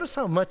chapter, notice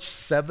how much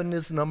 7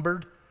 is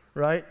numbered,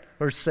 right?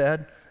 Or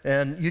said.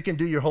 And you can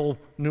do your whole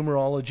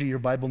numerology, your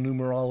Bible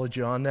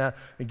numerology on that.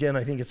 Again,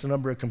 I think it's a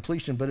number of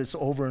completion, but it's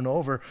over and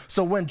over.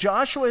 So when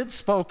Joshua had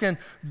spoken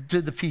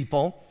to the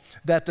people,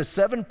 that the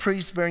 7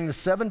 priests bearing the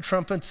 7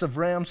 trumpets of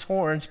ram's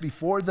horns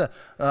before the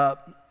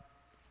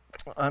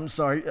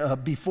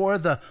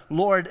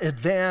Lord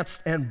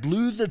advanced and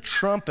blew the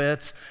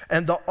trumpets,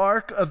 and the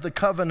Ark of the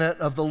Covenant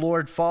of the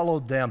Lord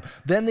followed them.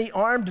 Then the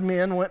armed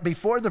men went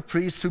before the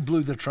priests who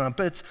blew the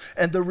trumpets,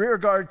 and the rear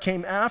guard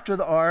came after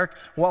the Ark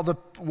while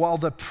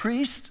the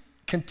priest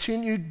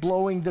continued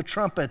blowing the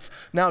trumpets.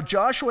 Now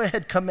Joshua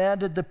had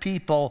commanded the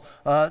people,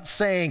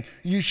 saying,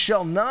 you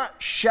shall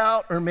not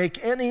shout or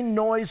make any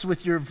noise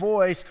with your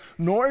voice,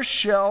 nor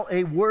shall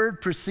a word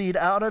proceed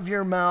out of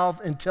your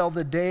mouth until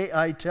the day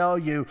I tell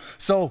you.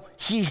 So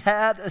he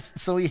had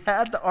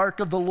the Ark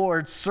of the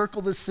Lord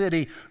circle the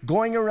city,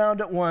 going around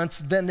at once.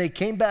 Then they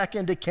came back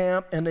into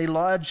camp and they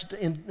lodged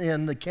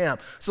in the camp.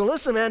 So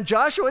listen, man,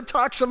 Joshua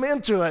talks them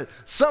into it.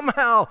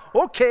 Somehow,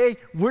 okay,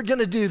 we're going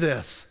to do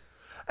this.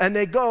 And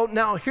they go,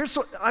 now here's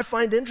what I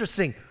find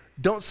interesting.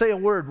 Don't say a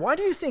word. Why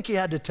do you think he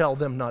had to tell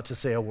them not to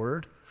say a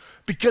word?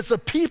 Because the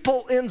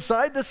people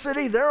inside the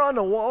city, they're on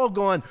the wall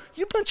going,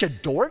 you bunch of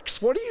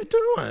dorks, what are you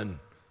doing?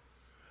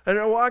 And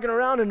they're walking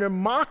around and they're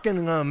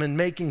mocking them and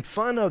making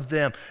fun of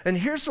them. And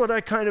here's what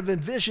I kind of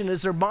envision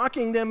is they're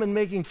mocking them and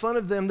making fun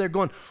of them. They're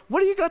going,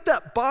 what do you got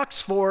that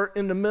box for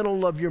in the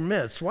middle of your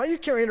midst? Why are you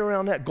carrying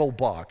around that gold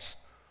box?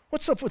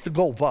 What's up with the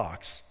gold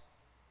box?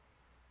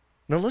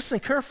 Now listen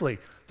carefully.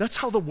 That's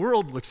how the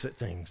world looks at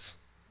things.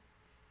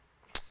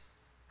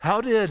 How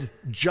did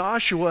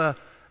Joshua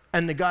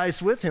and the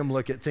guys with him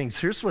look at things?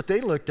 Here's what they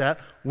looked at.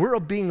 We're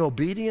being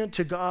obedient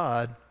to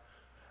God,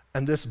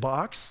 and this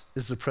box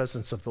is the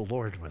presence of the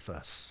Lord with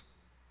us.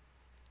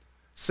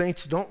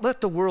 Saints, don't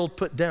let the world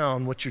put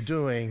down what you're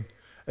doing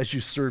as you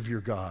serve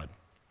your God.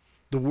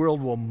 The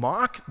world will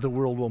mock, the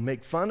world will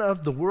make fun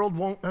of, the world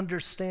won't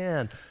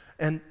understand,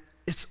 and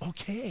it's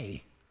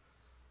okay.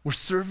 We're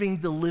serving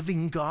the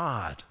living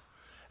God,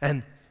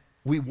 and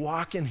we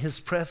walk in his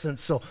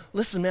presence. So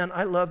listen, man,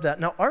 I love that.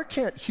 Now, R.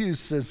 Kent Hughes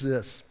says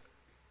this.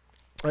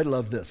 I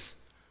love this.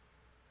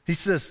 He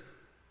says,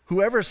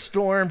 whoever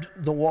stormed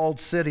the walled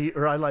city,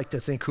 or I like to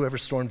think whoever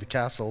stormed the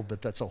castle,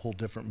 but that's a whole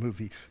different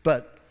movie.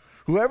 But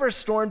whoever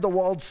stormed the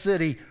walled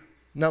city,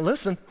 now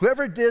listen,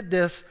 whoever did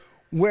this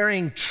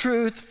wearing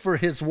truth for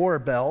his war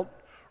belt,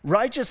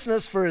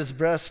 righteousness for his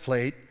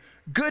breastplate,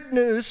 good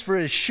news for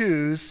his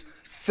shoes,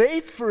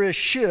 faith for his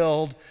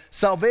shield,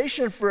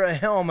 salvation for a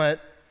helmet,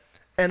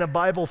 and a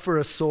Bible for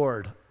a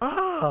sword.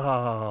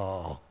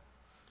 Oh,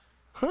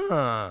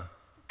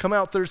 come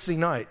out Thursday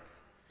night.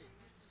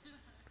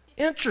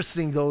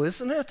 Interesting though,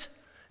 isn't it?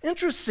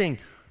 Interesting.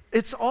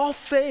 It's all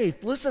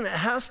faith. Listen, it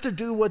has to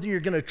do whether you're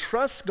going to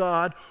trust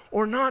God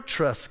or not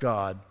trust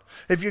God.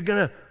 If you're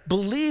going to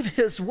believe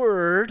his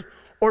word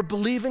or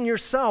believe in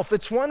yourself.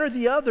 It's one or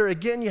the other.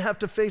 Again, you have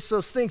to face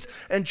those things.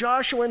 And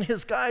Joshua and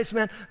his guys,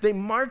 man, they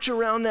march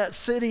around that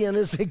city, and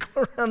as they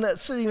go around that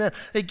city, man,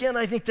 again,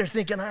 I think they're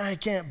thinking, I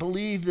can't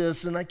believe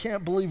this, and I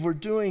can't believe we're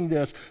doing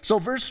this. So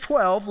verse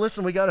 12,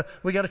 listen, we gotta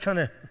kind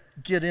of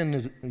get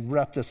in and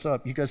wrap this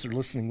up. You guys are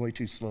listening way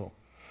too slow.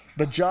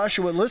 But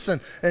Joshua,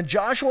 listen, and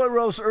Joshua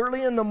rose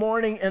early in the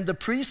morning, and the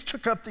priests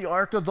took up the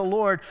ark of the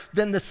Lord.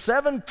 Then the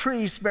 7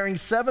 priests bearing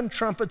 7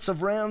 trumpets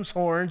of ram's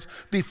horns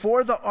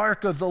before the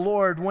ark of the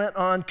Lord went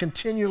on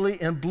continually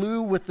and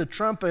blew with the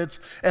trumpets,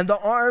 and the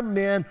armed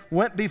men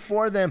went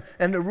before them,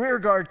 and the rear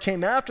guard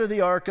came after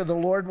the ark of the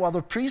Lord while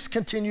the priests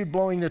continued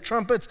blowing the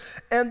trumpets.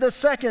 And the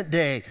second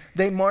day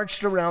they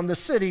marched around the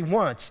city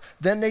once.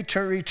 Then they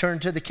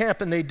returned to the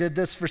camp, and they did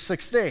this for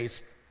 6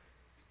 days.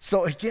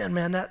 So again,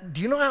 man,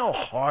 do you know how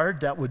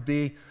hard that would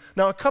be?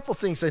 Now, a couple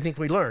things I think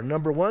we learned.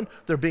 Number 1,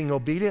 they're being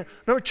obedient.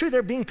 Number 2,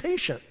 they're being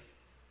patient.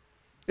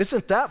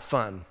 Isn't that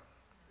fun?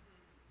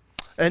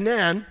 And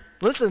then,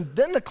 listen,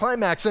 then the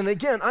climax. And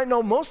again, I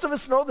know most of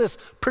us know this.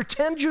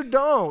 Pretend you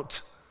don't.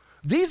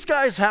 These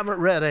guys haven't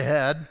read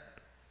ahead.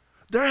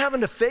 They're having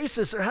to face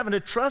this. They're having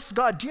to trust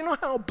God. Do you know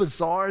how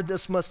bizarre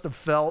this must have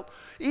felt?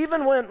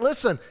 Even when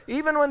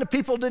the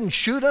people didn't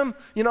shoot them,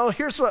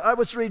 here's what I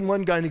was reading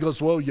one guy, and he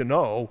goes, well,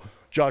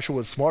 Joshua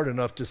was smart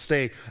enough to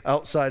stay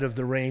outside of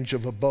the range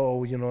of a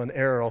bow, an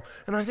arrow.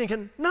 And I'm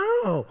thinking,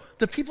 no,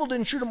 the people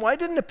didn't shoot him. Why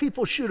didn't the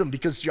people shoot him?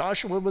 Because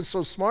Joshua was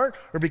so smart,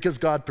 or because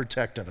God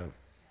protected him?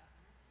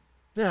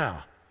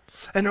 Yeah.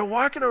 And they're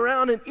walking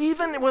around, and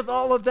even with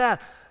all of that,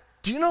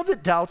 do you know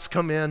that doubts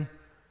come in?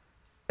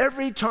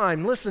 Every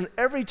time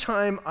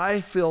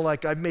I feel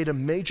like I've made a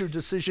major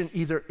decision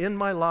either in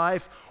my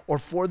life or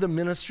for the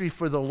ministry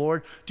for the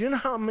Lord, do you know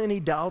how many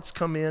doubts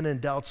come in and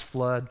doubts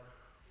flood?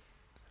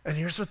 And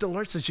here's what the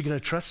Lord says, you going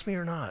to trust me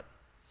or not?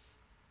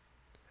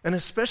 And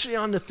especially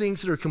on the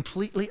things that are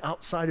completely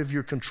outside of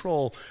your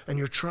control and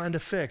you're trying to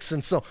fix.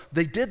 And so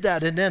they did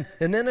that, and then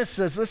it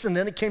says, listen,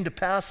 then it came to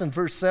pass in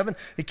verse 7,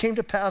 it came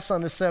to pass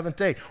on the 7th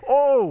day.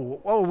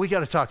 Oh, we got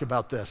to talk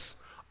about this.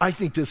 I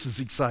think this is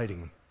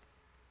exciting.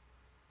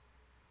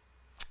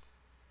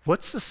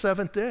 What's the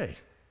 7th day?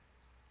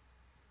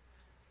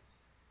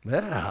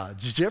 Yeah,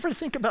 did you ever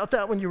think about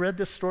that when you read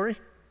this story?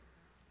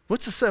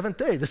 What's the 7th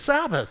day? The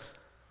Sabbath.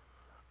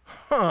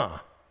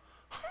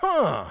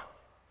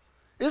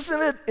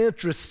 Isn't it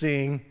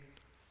interesting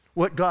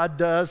what God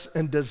does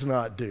and does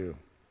not do?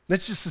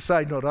 That's just a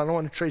side note. I don't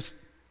want to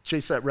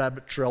chase that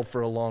rabbit trail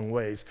for a long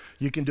ways.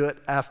 You can do it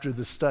after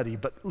the study.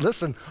 But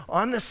listen,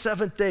 on the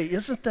 7th day,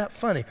 isn't that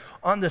funny?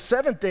 On the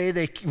 7th day,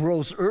 they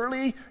rose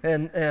early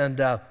and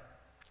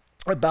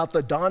about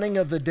the dawning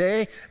of the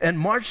day and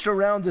marched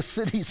around the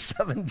city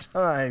 7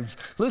 times.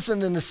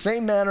 Listen, in the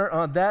same manner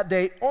on that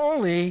day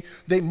only,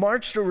 they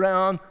marched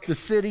around the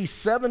city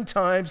 7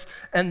 times,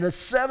 and the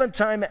 7th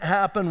time it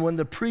happened when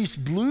the priests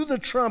blew the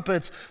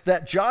trumpets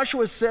that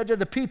Joshua said to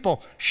the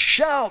people,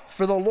 shout,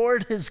 for the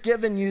Lord has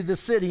given you the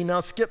city.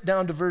 Now skip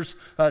down to verse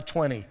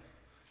 20.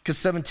 Because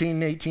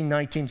 17, 18,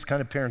 19 is kind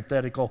of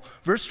parenthetical.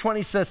 Verse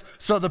 20 says,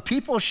 so the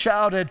people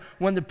shouted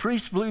when the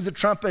priests blew the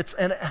trumpets,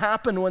 and it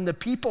happened when the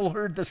people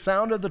heard the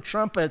sound of the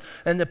trumpet,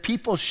 and the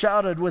people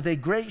shouted with a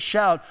great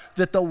shout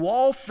that the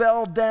wall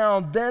fell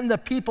down. Then the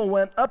people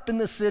went up in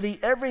the city,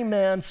 every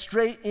man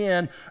straight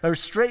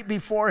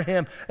before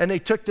him, and they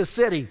took the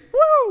city.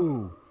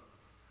 Woo!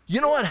 You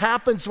know what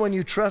happens when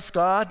you trust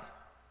God?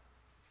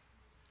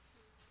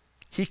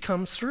 He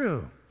comes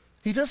through.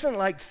 He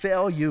doesn't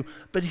fail you,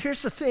 but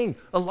here's the thing.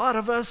 A lot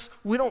of us,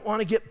 we don't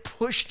want to get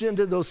pushed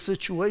into those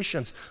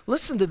situations.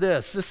 Listen to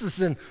this. This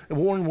is in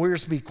Warren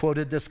Wiersbe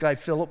quoted this guy,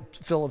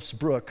 Phillips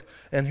Brooke,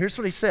 and here's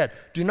what he said.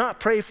 Do not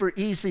pray for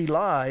easy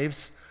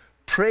lives.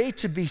 Pray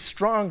to be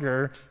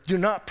stronger. Do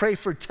not pray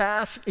for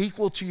tasks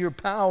equal to your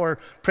power.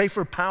 Pray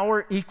for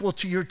power equal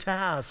to your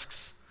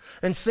tasks.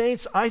 And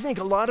saints, I think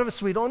a lot of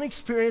us, we don't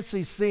experience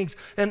these things.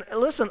 And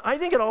listen, I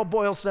think it all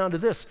boils down to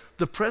this: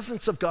 the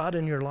presence of God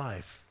in your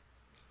life.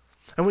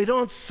 And we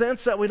don't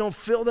sense that, we don't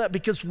feel that,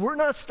 because we're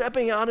not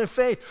stepping out in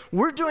faith.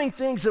 We're doing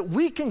things that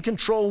we can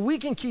control, we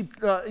can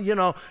keep, in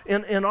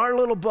our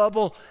little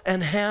bubble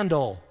and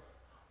handle.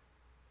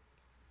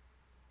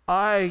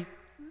 I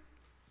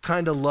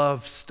kind of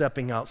love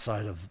stepping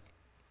outside of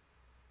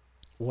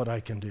what I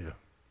can do.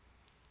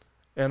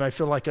 And I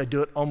feel like I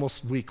do it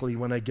almost weekly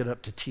when I get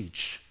up to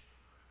teach.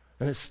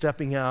 And it's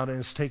stepping out and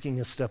it's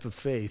taking a step of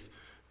faith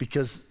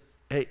because,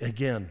 hey,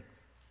 again,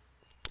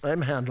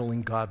 I'm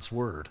handling God's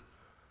word.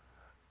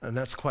 And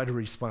that's quite a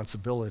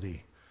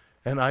responsibility.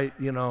 And I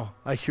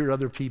hear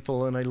other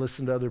people and I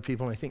listen to other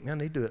people and I think, man,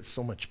 they do it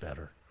so much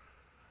better.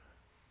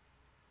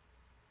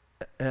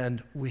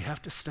 And we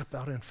have to step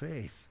out in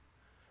faith.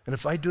 And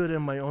if I do it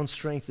in my own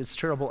strength, it's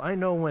terrible. I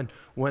know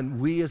when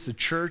we as a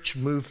church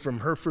moved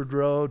from Hereford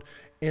Road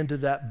into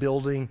that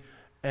building,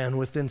 and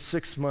within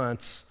 6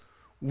 months,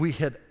 we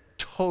had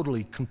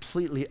totally,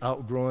 completely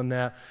outgrown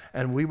that,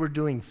 and we were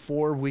doing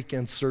 4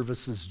 weekend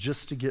services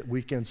just to get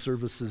weekend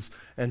services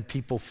and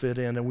people fit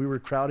in, and we were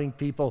crowding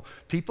people.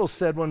 People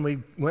said when we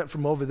went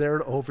from over there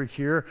to over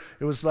here,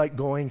 it was like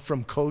going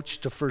from coach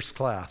to first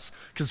class,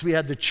 because we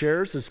had the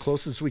chairs as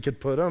close as we could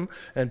put them,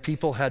 and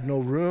people had no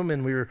room,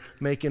 and we were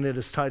making it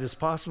as tight as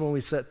possible, and we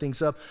set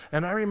things up.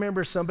 And I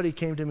remember somebody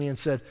came to me and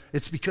said,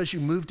 it's because you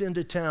moved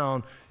into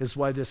town is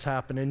why this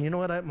happened. And you know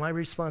what my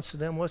response to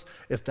them was?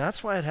 If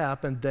that's why it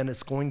happened, then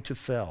it's going to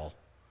fail.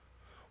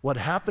 What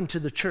happened to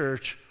the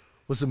church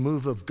was a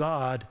move of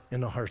God in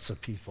the hearts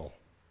of people.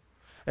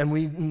 And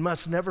we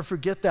must never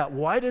forget that.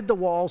 Why did the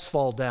walls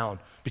fall down?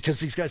 Because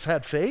these guys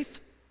had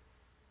faith?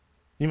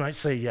 You might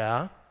say,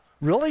 yeah.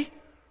 Really?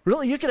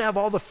 Really? You could have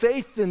all the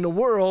faith in the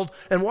world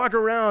and walk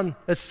around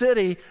a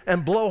city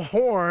and blow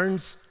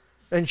horns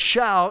and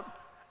shout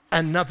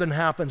and nothing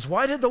happens.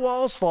 Why did the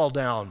walls fall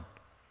down?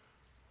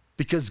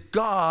 Because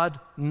God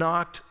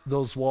knocked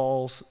those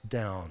walls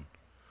down.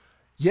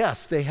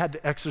 Yes, they had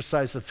to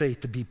exercise the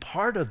faith to be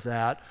part of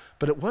that,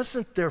 but it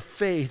wasn't their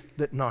faith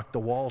that knocked the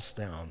walls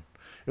down.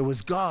 It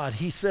was God.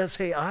 He says,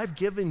 hey, I've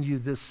given you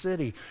this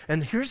city.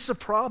 And here's the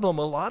problem.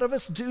 A lot of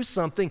us do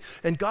something,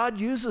 and God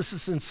uses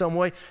us in some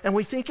way, and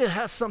we think it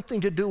has something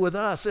to do with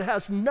us. It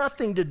has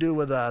nothing to do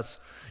with us.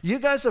 You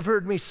guys have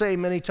heard me say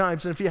many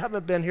times, and if you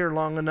haven't been here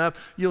long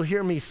enough, you'll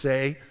hear me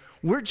say,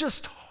 we're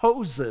just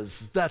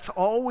hoses. That's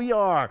all we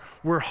are.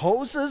 We're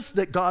hoses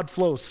that God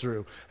flows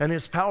through and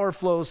his power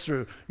flows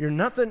through. You're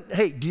nothing.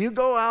 Hey, do you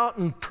go out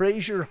and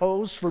praise your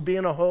hose for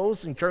being a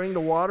hose and carrying the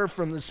water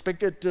from the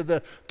spigot to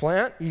the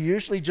plant? You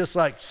usually just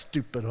like,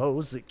 stupid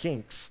hose that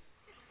kinks.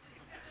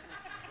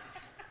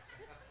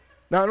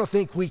 Now, I don't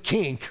think we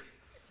kink.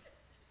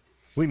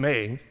 We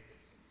may.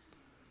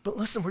 But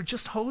listen, we're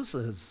just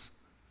hoses.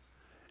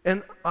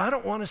 And I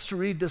don't want us to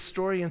read this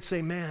story and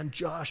say, man,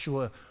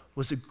 Joshua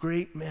was a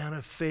great man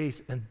of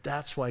faith, and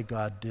that's why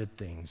God did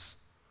things.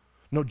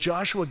 No,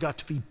 Joshua got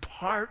to be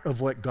part of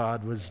what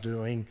God was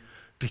doing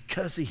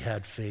because he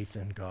had faith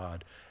in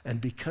God and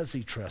because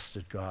he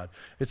trusted God.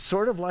 It's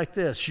sort of like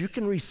this. You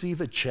can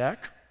receive a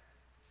check,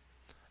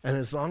 and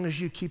as long as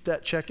you keep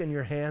that check in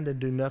your hand and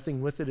do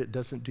nothing with it, it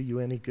doesn't do you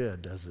any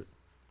good, does it?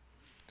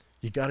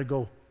 You got to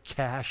go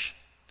cash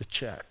the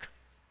check.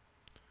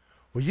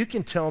 Well, you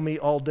can tell me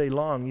all day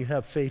long you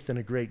have faith in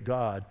a great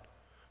God,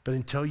 but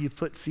until you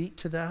put feet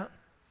to that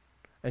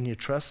and you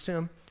trust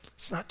him,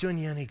 it's not doing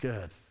you any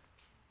good.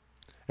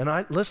 And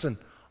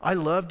I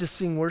love to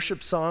sing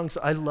worship songs.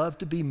 I love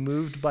to be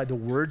moved by the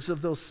words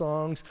of those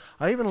songs.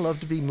 I even love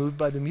to be moved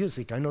by the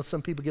music. I know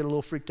some people get a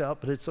little freaked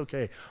out, but it's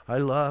okay. I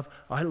love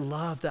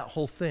that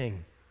whole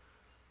thing.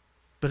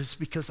 But it's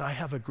because I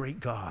have a great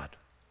God.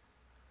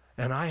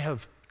 And I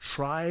have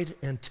tried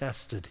and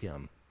tested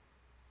him.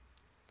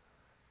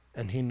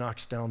 And he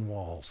knocks down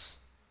walls.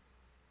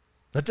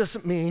 That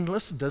doesn't mean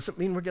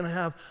we're going to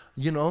have,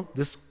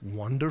 this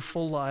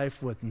wonderful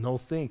life with no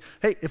thing.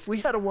 Hey, if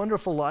we had a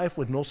wonderful life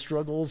with no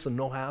struggles and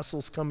no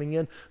hassles coming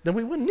in, then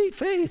we wouldn't need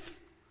faith.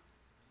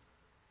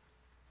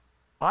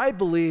 I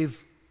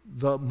believe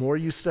the more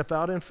you step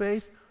out in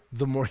faith,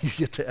 the more you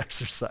get to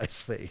exercise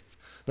faith.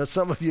 Now,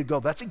 some of you go,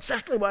 that's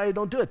exactly why I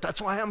don't do it.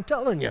 That's why I'm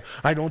telling you.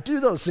 I don't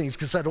do those things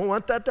because I don't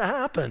want that to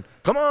happen.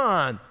 Come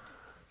on.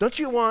 Don't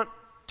you want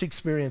to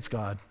experience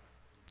God?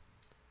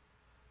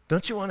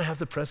 Don't you want to have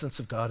the presence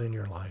of God in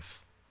your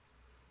life?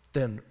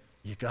 Then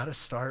you got to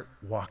start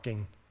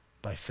walking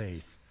by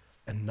faith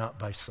and not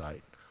by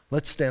sight.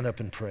 Let's stand up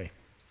and pray.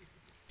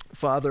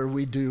 Father,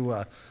 we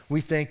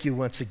thank you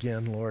once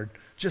again, Lord,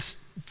 just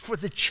for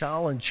the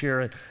challenge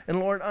here. And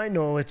Lord, I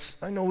know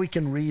we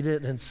can read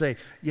it and say,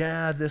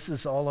 yeah, this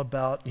is all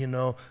about,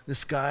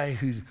 this guy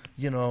who,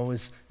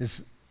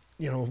 is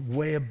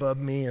way above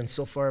me and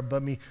so far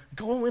above me.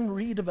 Go and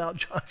read about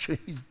Joshua.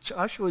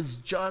 Joshua is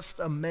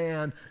just a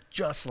man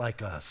just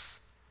like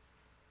us.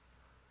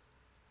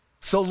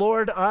 So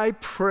Lord, I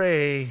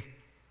pray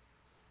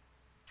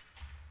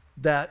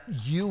that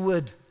you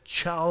would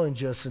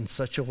challenge us in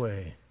such a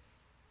way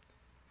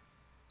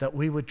that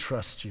we would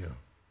trust you.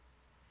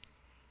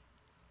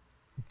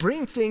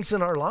 Bring things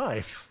in our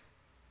life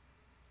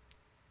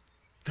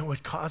that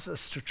would cause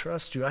us to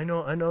trust you. I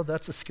know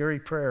that's a scary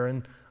prayer,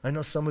 and I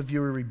know some of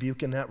you are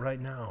rebuking that right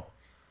now.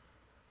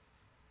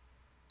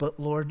 But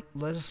Lord,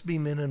 let us be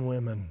men and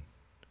women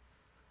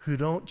who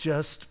don't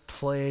just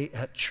play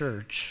at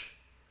church.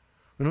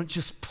 We don't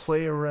just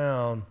play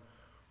around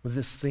with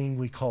this thing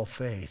we call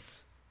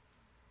faith.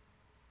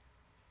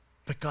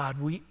 But God,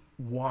 we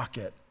walk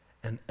it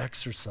and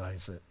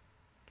exercise it.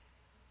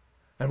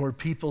 And we're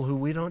people who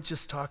we don't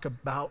just talk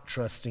about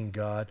trusting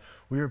God.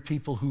 We are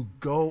people who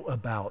go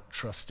about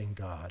trusting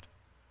God.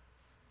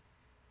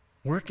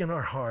 Work in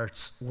our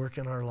hearts, work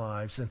in our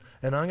lives. And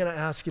I'm going to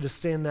ask you to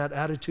stay in that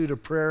attitude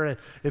of prayer. And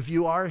if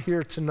you are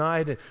here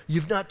tonight and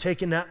you've not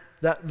taken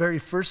that very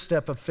first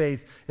step of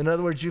faith, in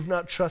other words, you've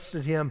not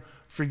trusted him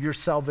for your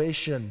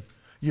salvation,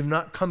 you've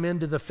not come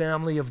into the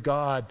family of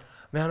God,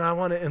 man, I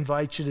want to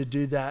invite you to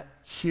do that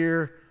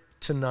here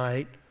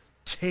tonight.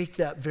 Take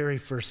that very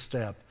first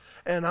step.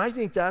 And I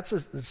think that's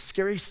a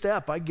scary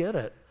step. I get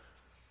it.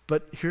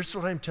 But here's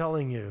what I'm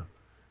telling you.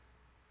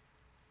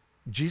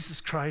 Jesus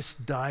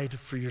Christ died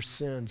for your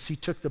sins. He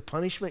took the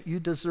punishment you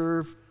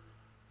deserve,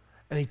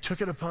 and he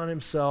took it upon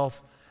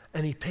himself,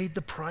 and he paid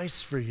the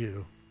price for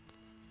you.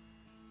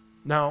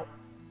 Now,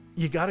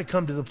 you got to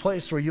come to the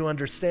place where you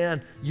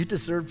understand you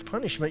deserve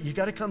punishment. You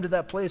got to come to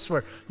that place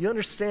where you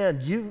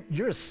understand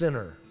you're a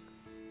sinner.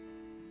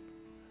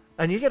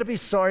 And you got to be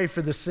sorry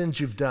for the sins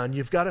you've done.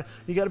 You got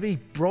to be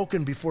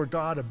broken before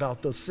God about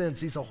those sins.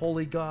 He's a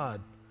holy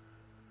God.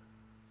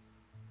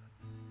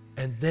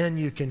 And then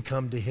you can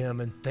come to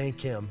him and thank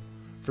him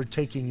for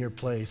taking your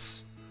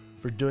place,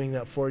 for doing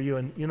that for you.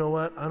 And you know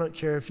what? I don't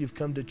care if you've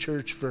come to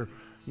church for,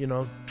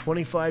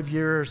 25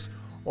 years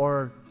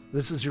or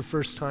this is your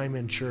first time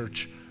in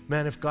church.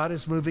 Man, if God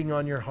is moving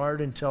on your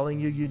heart and telling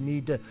you you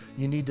need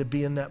to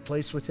be in that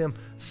place with him,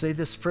 say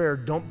this prayer.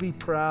 Don't be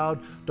proud.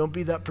 Don't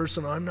be that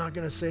person, I'm not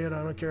going to say it.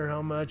 I don't care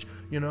how much.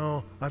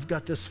 I've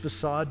got this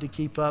facade to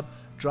keep up.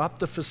 Drop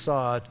the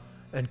facade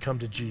and come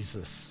to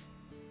Jesus.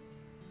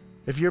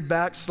 If you're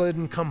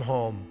backslidden, come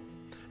home.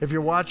 If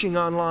you're watching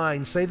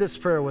online, say this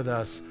prayer with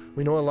us.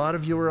 We know a lot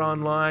of you are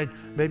online.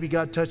 Maybe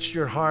God touched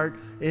your heart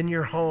in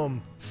your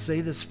home.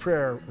 Say this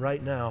prayer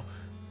right now.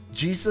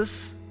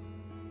 Jesus,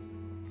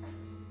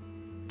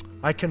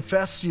 I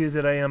confess to you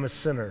that I am a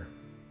sinner.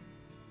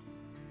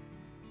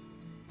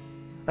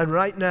 And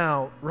right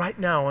now,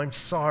 I'm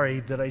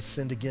sorry that I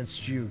sinned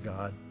against you,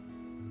 God.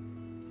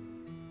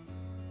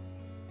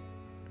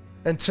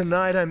 And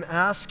tonight I'm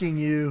asking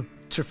you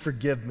to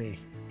forgive me.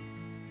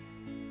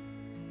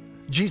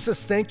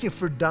 Jesus, thank you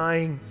for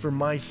dying for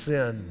my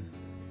sin.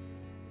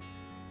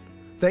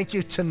 Thank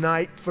you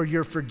tonight for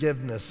your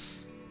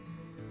forgiveness.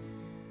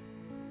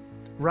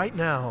 Right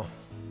now,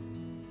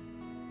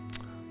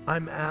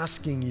 I'm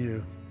asking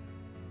you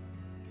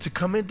to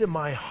come into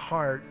my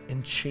heart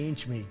and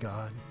change me,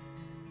 God.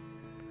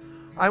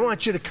 I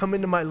want you to come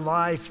into my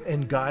life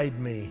and guide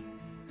me.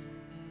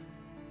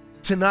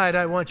 Tonight,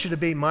 I want you to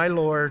be my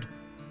Lord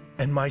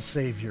and my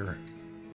Savior.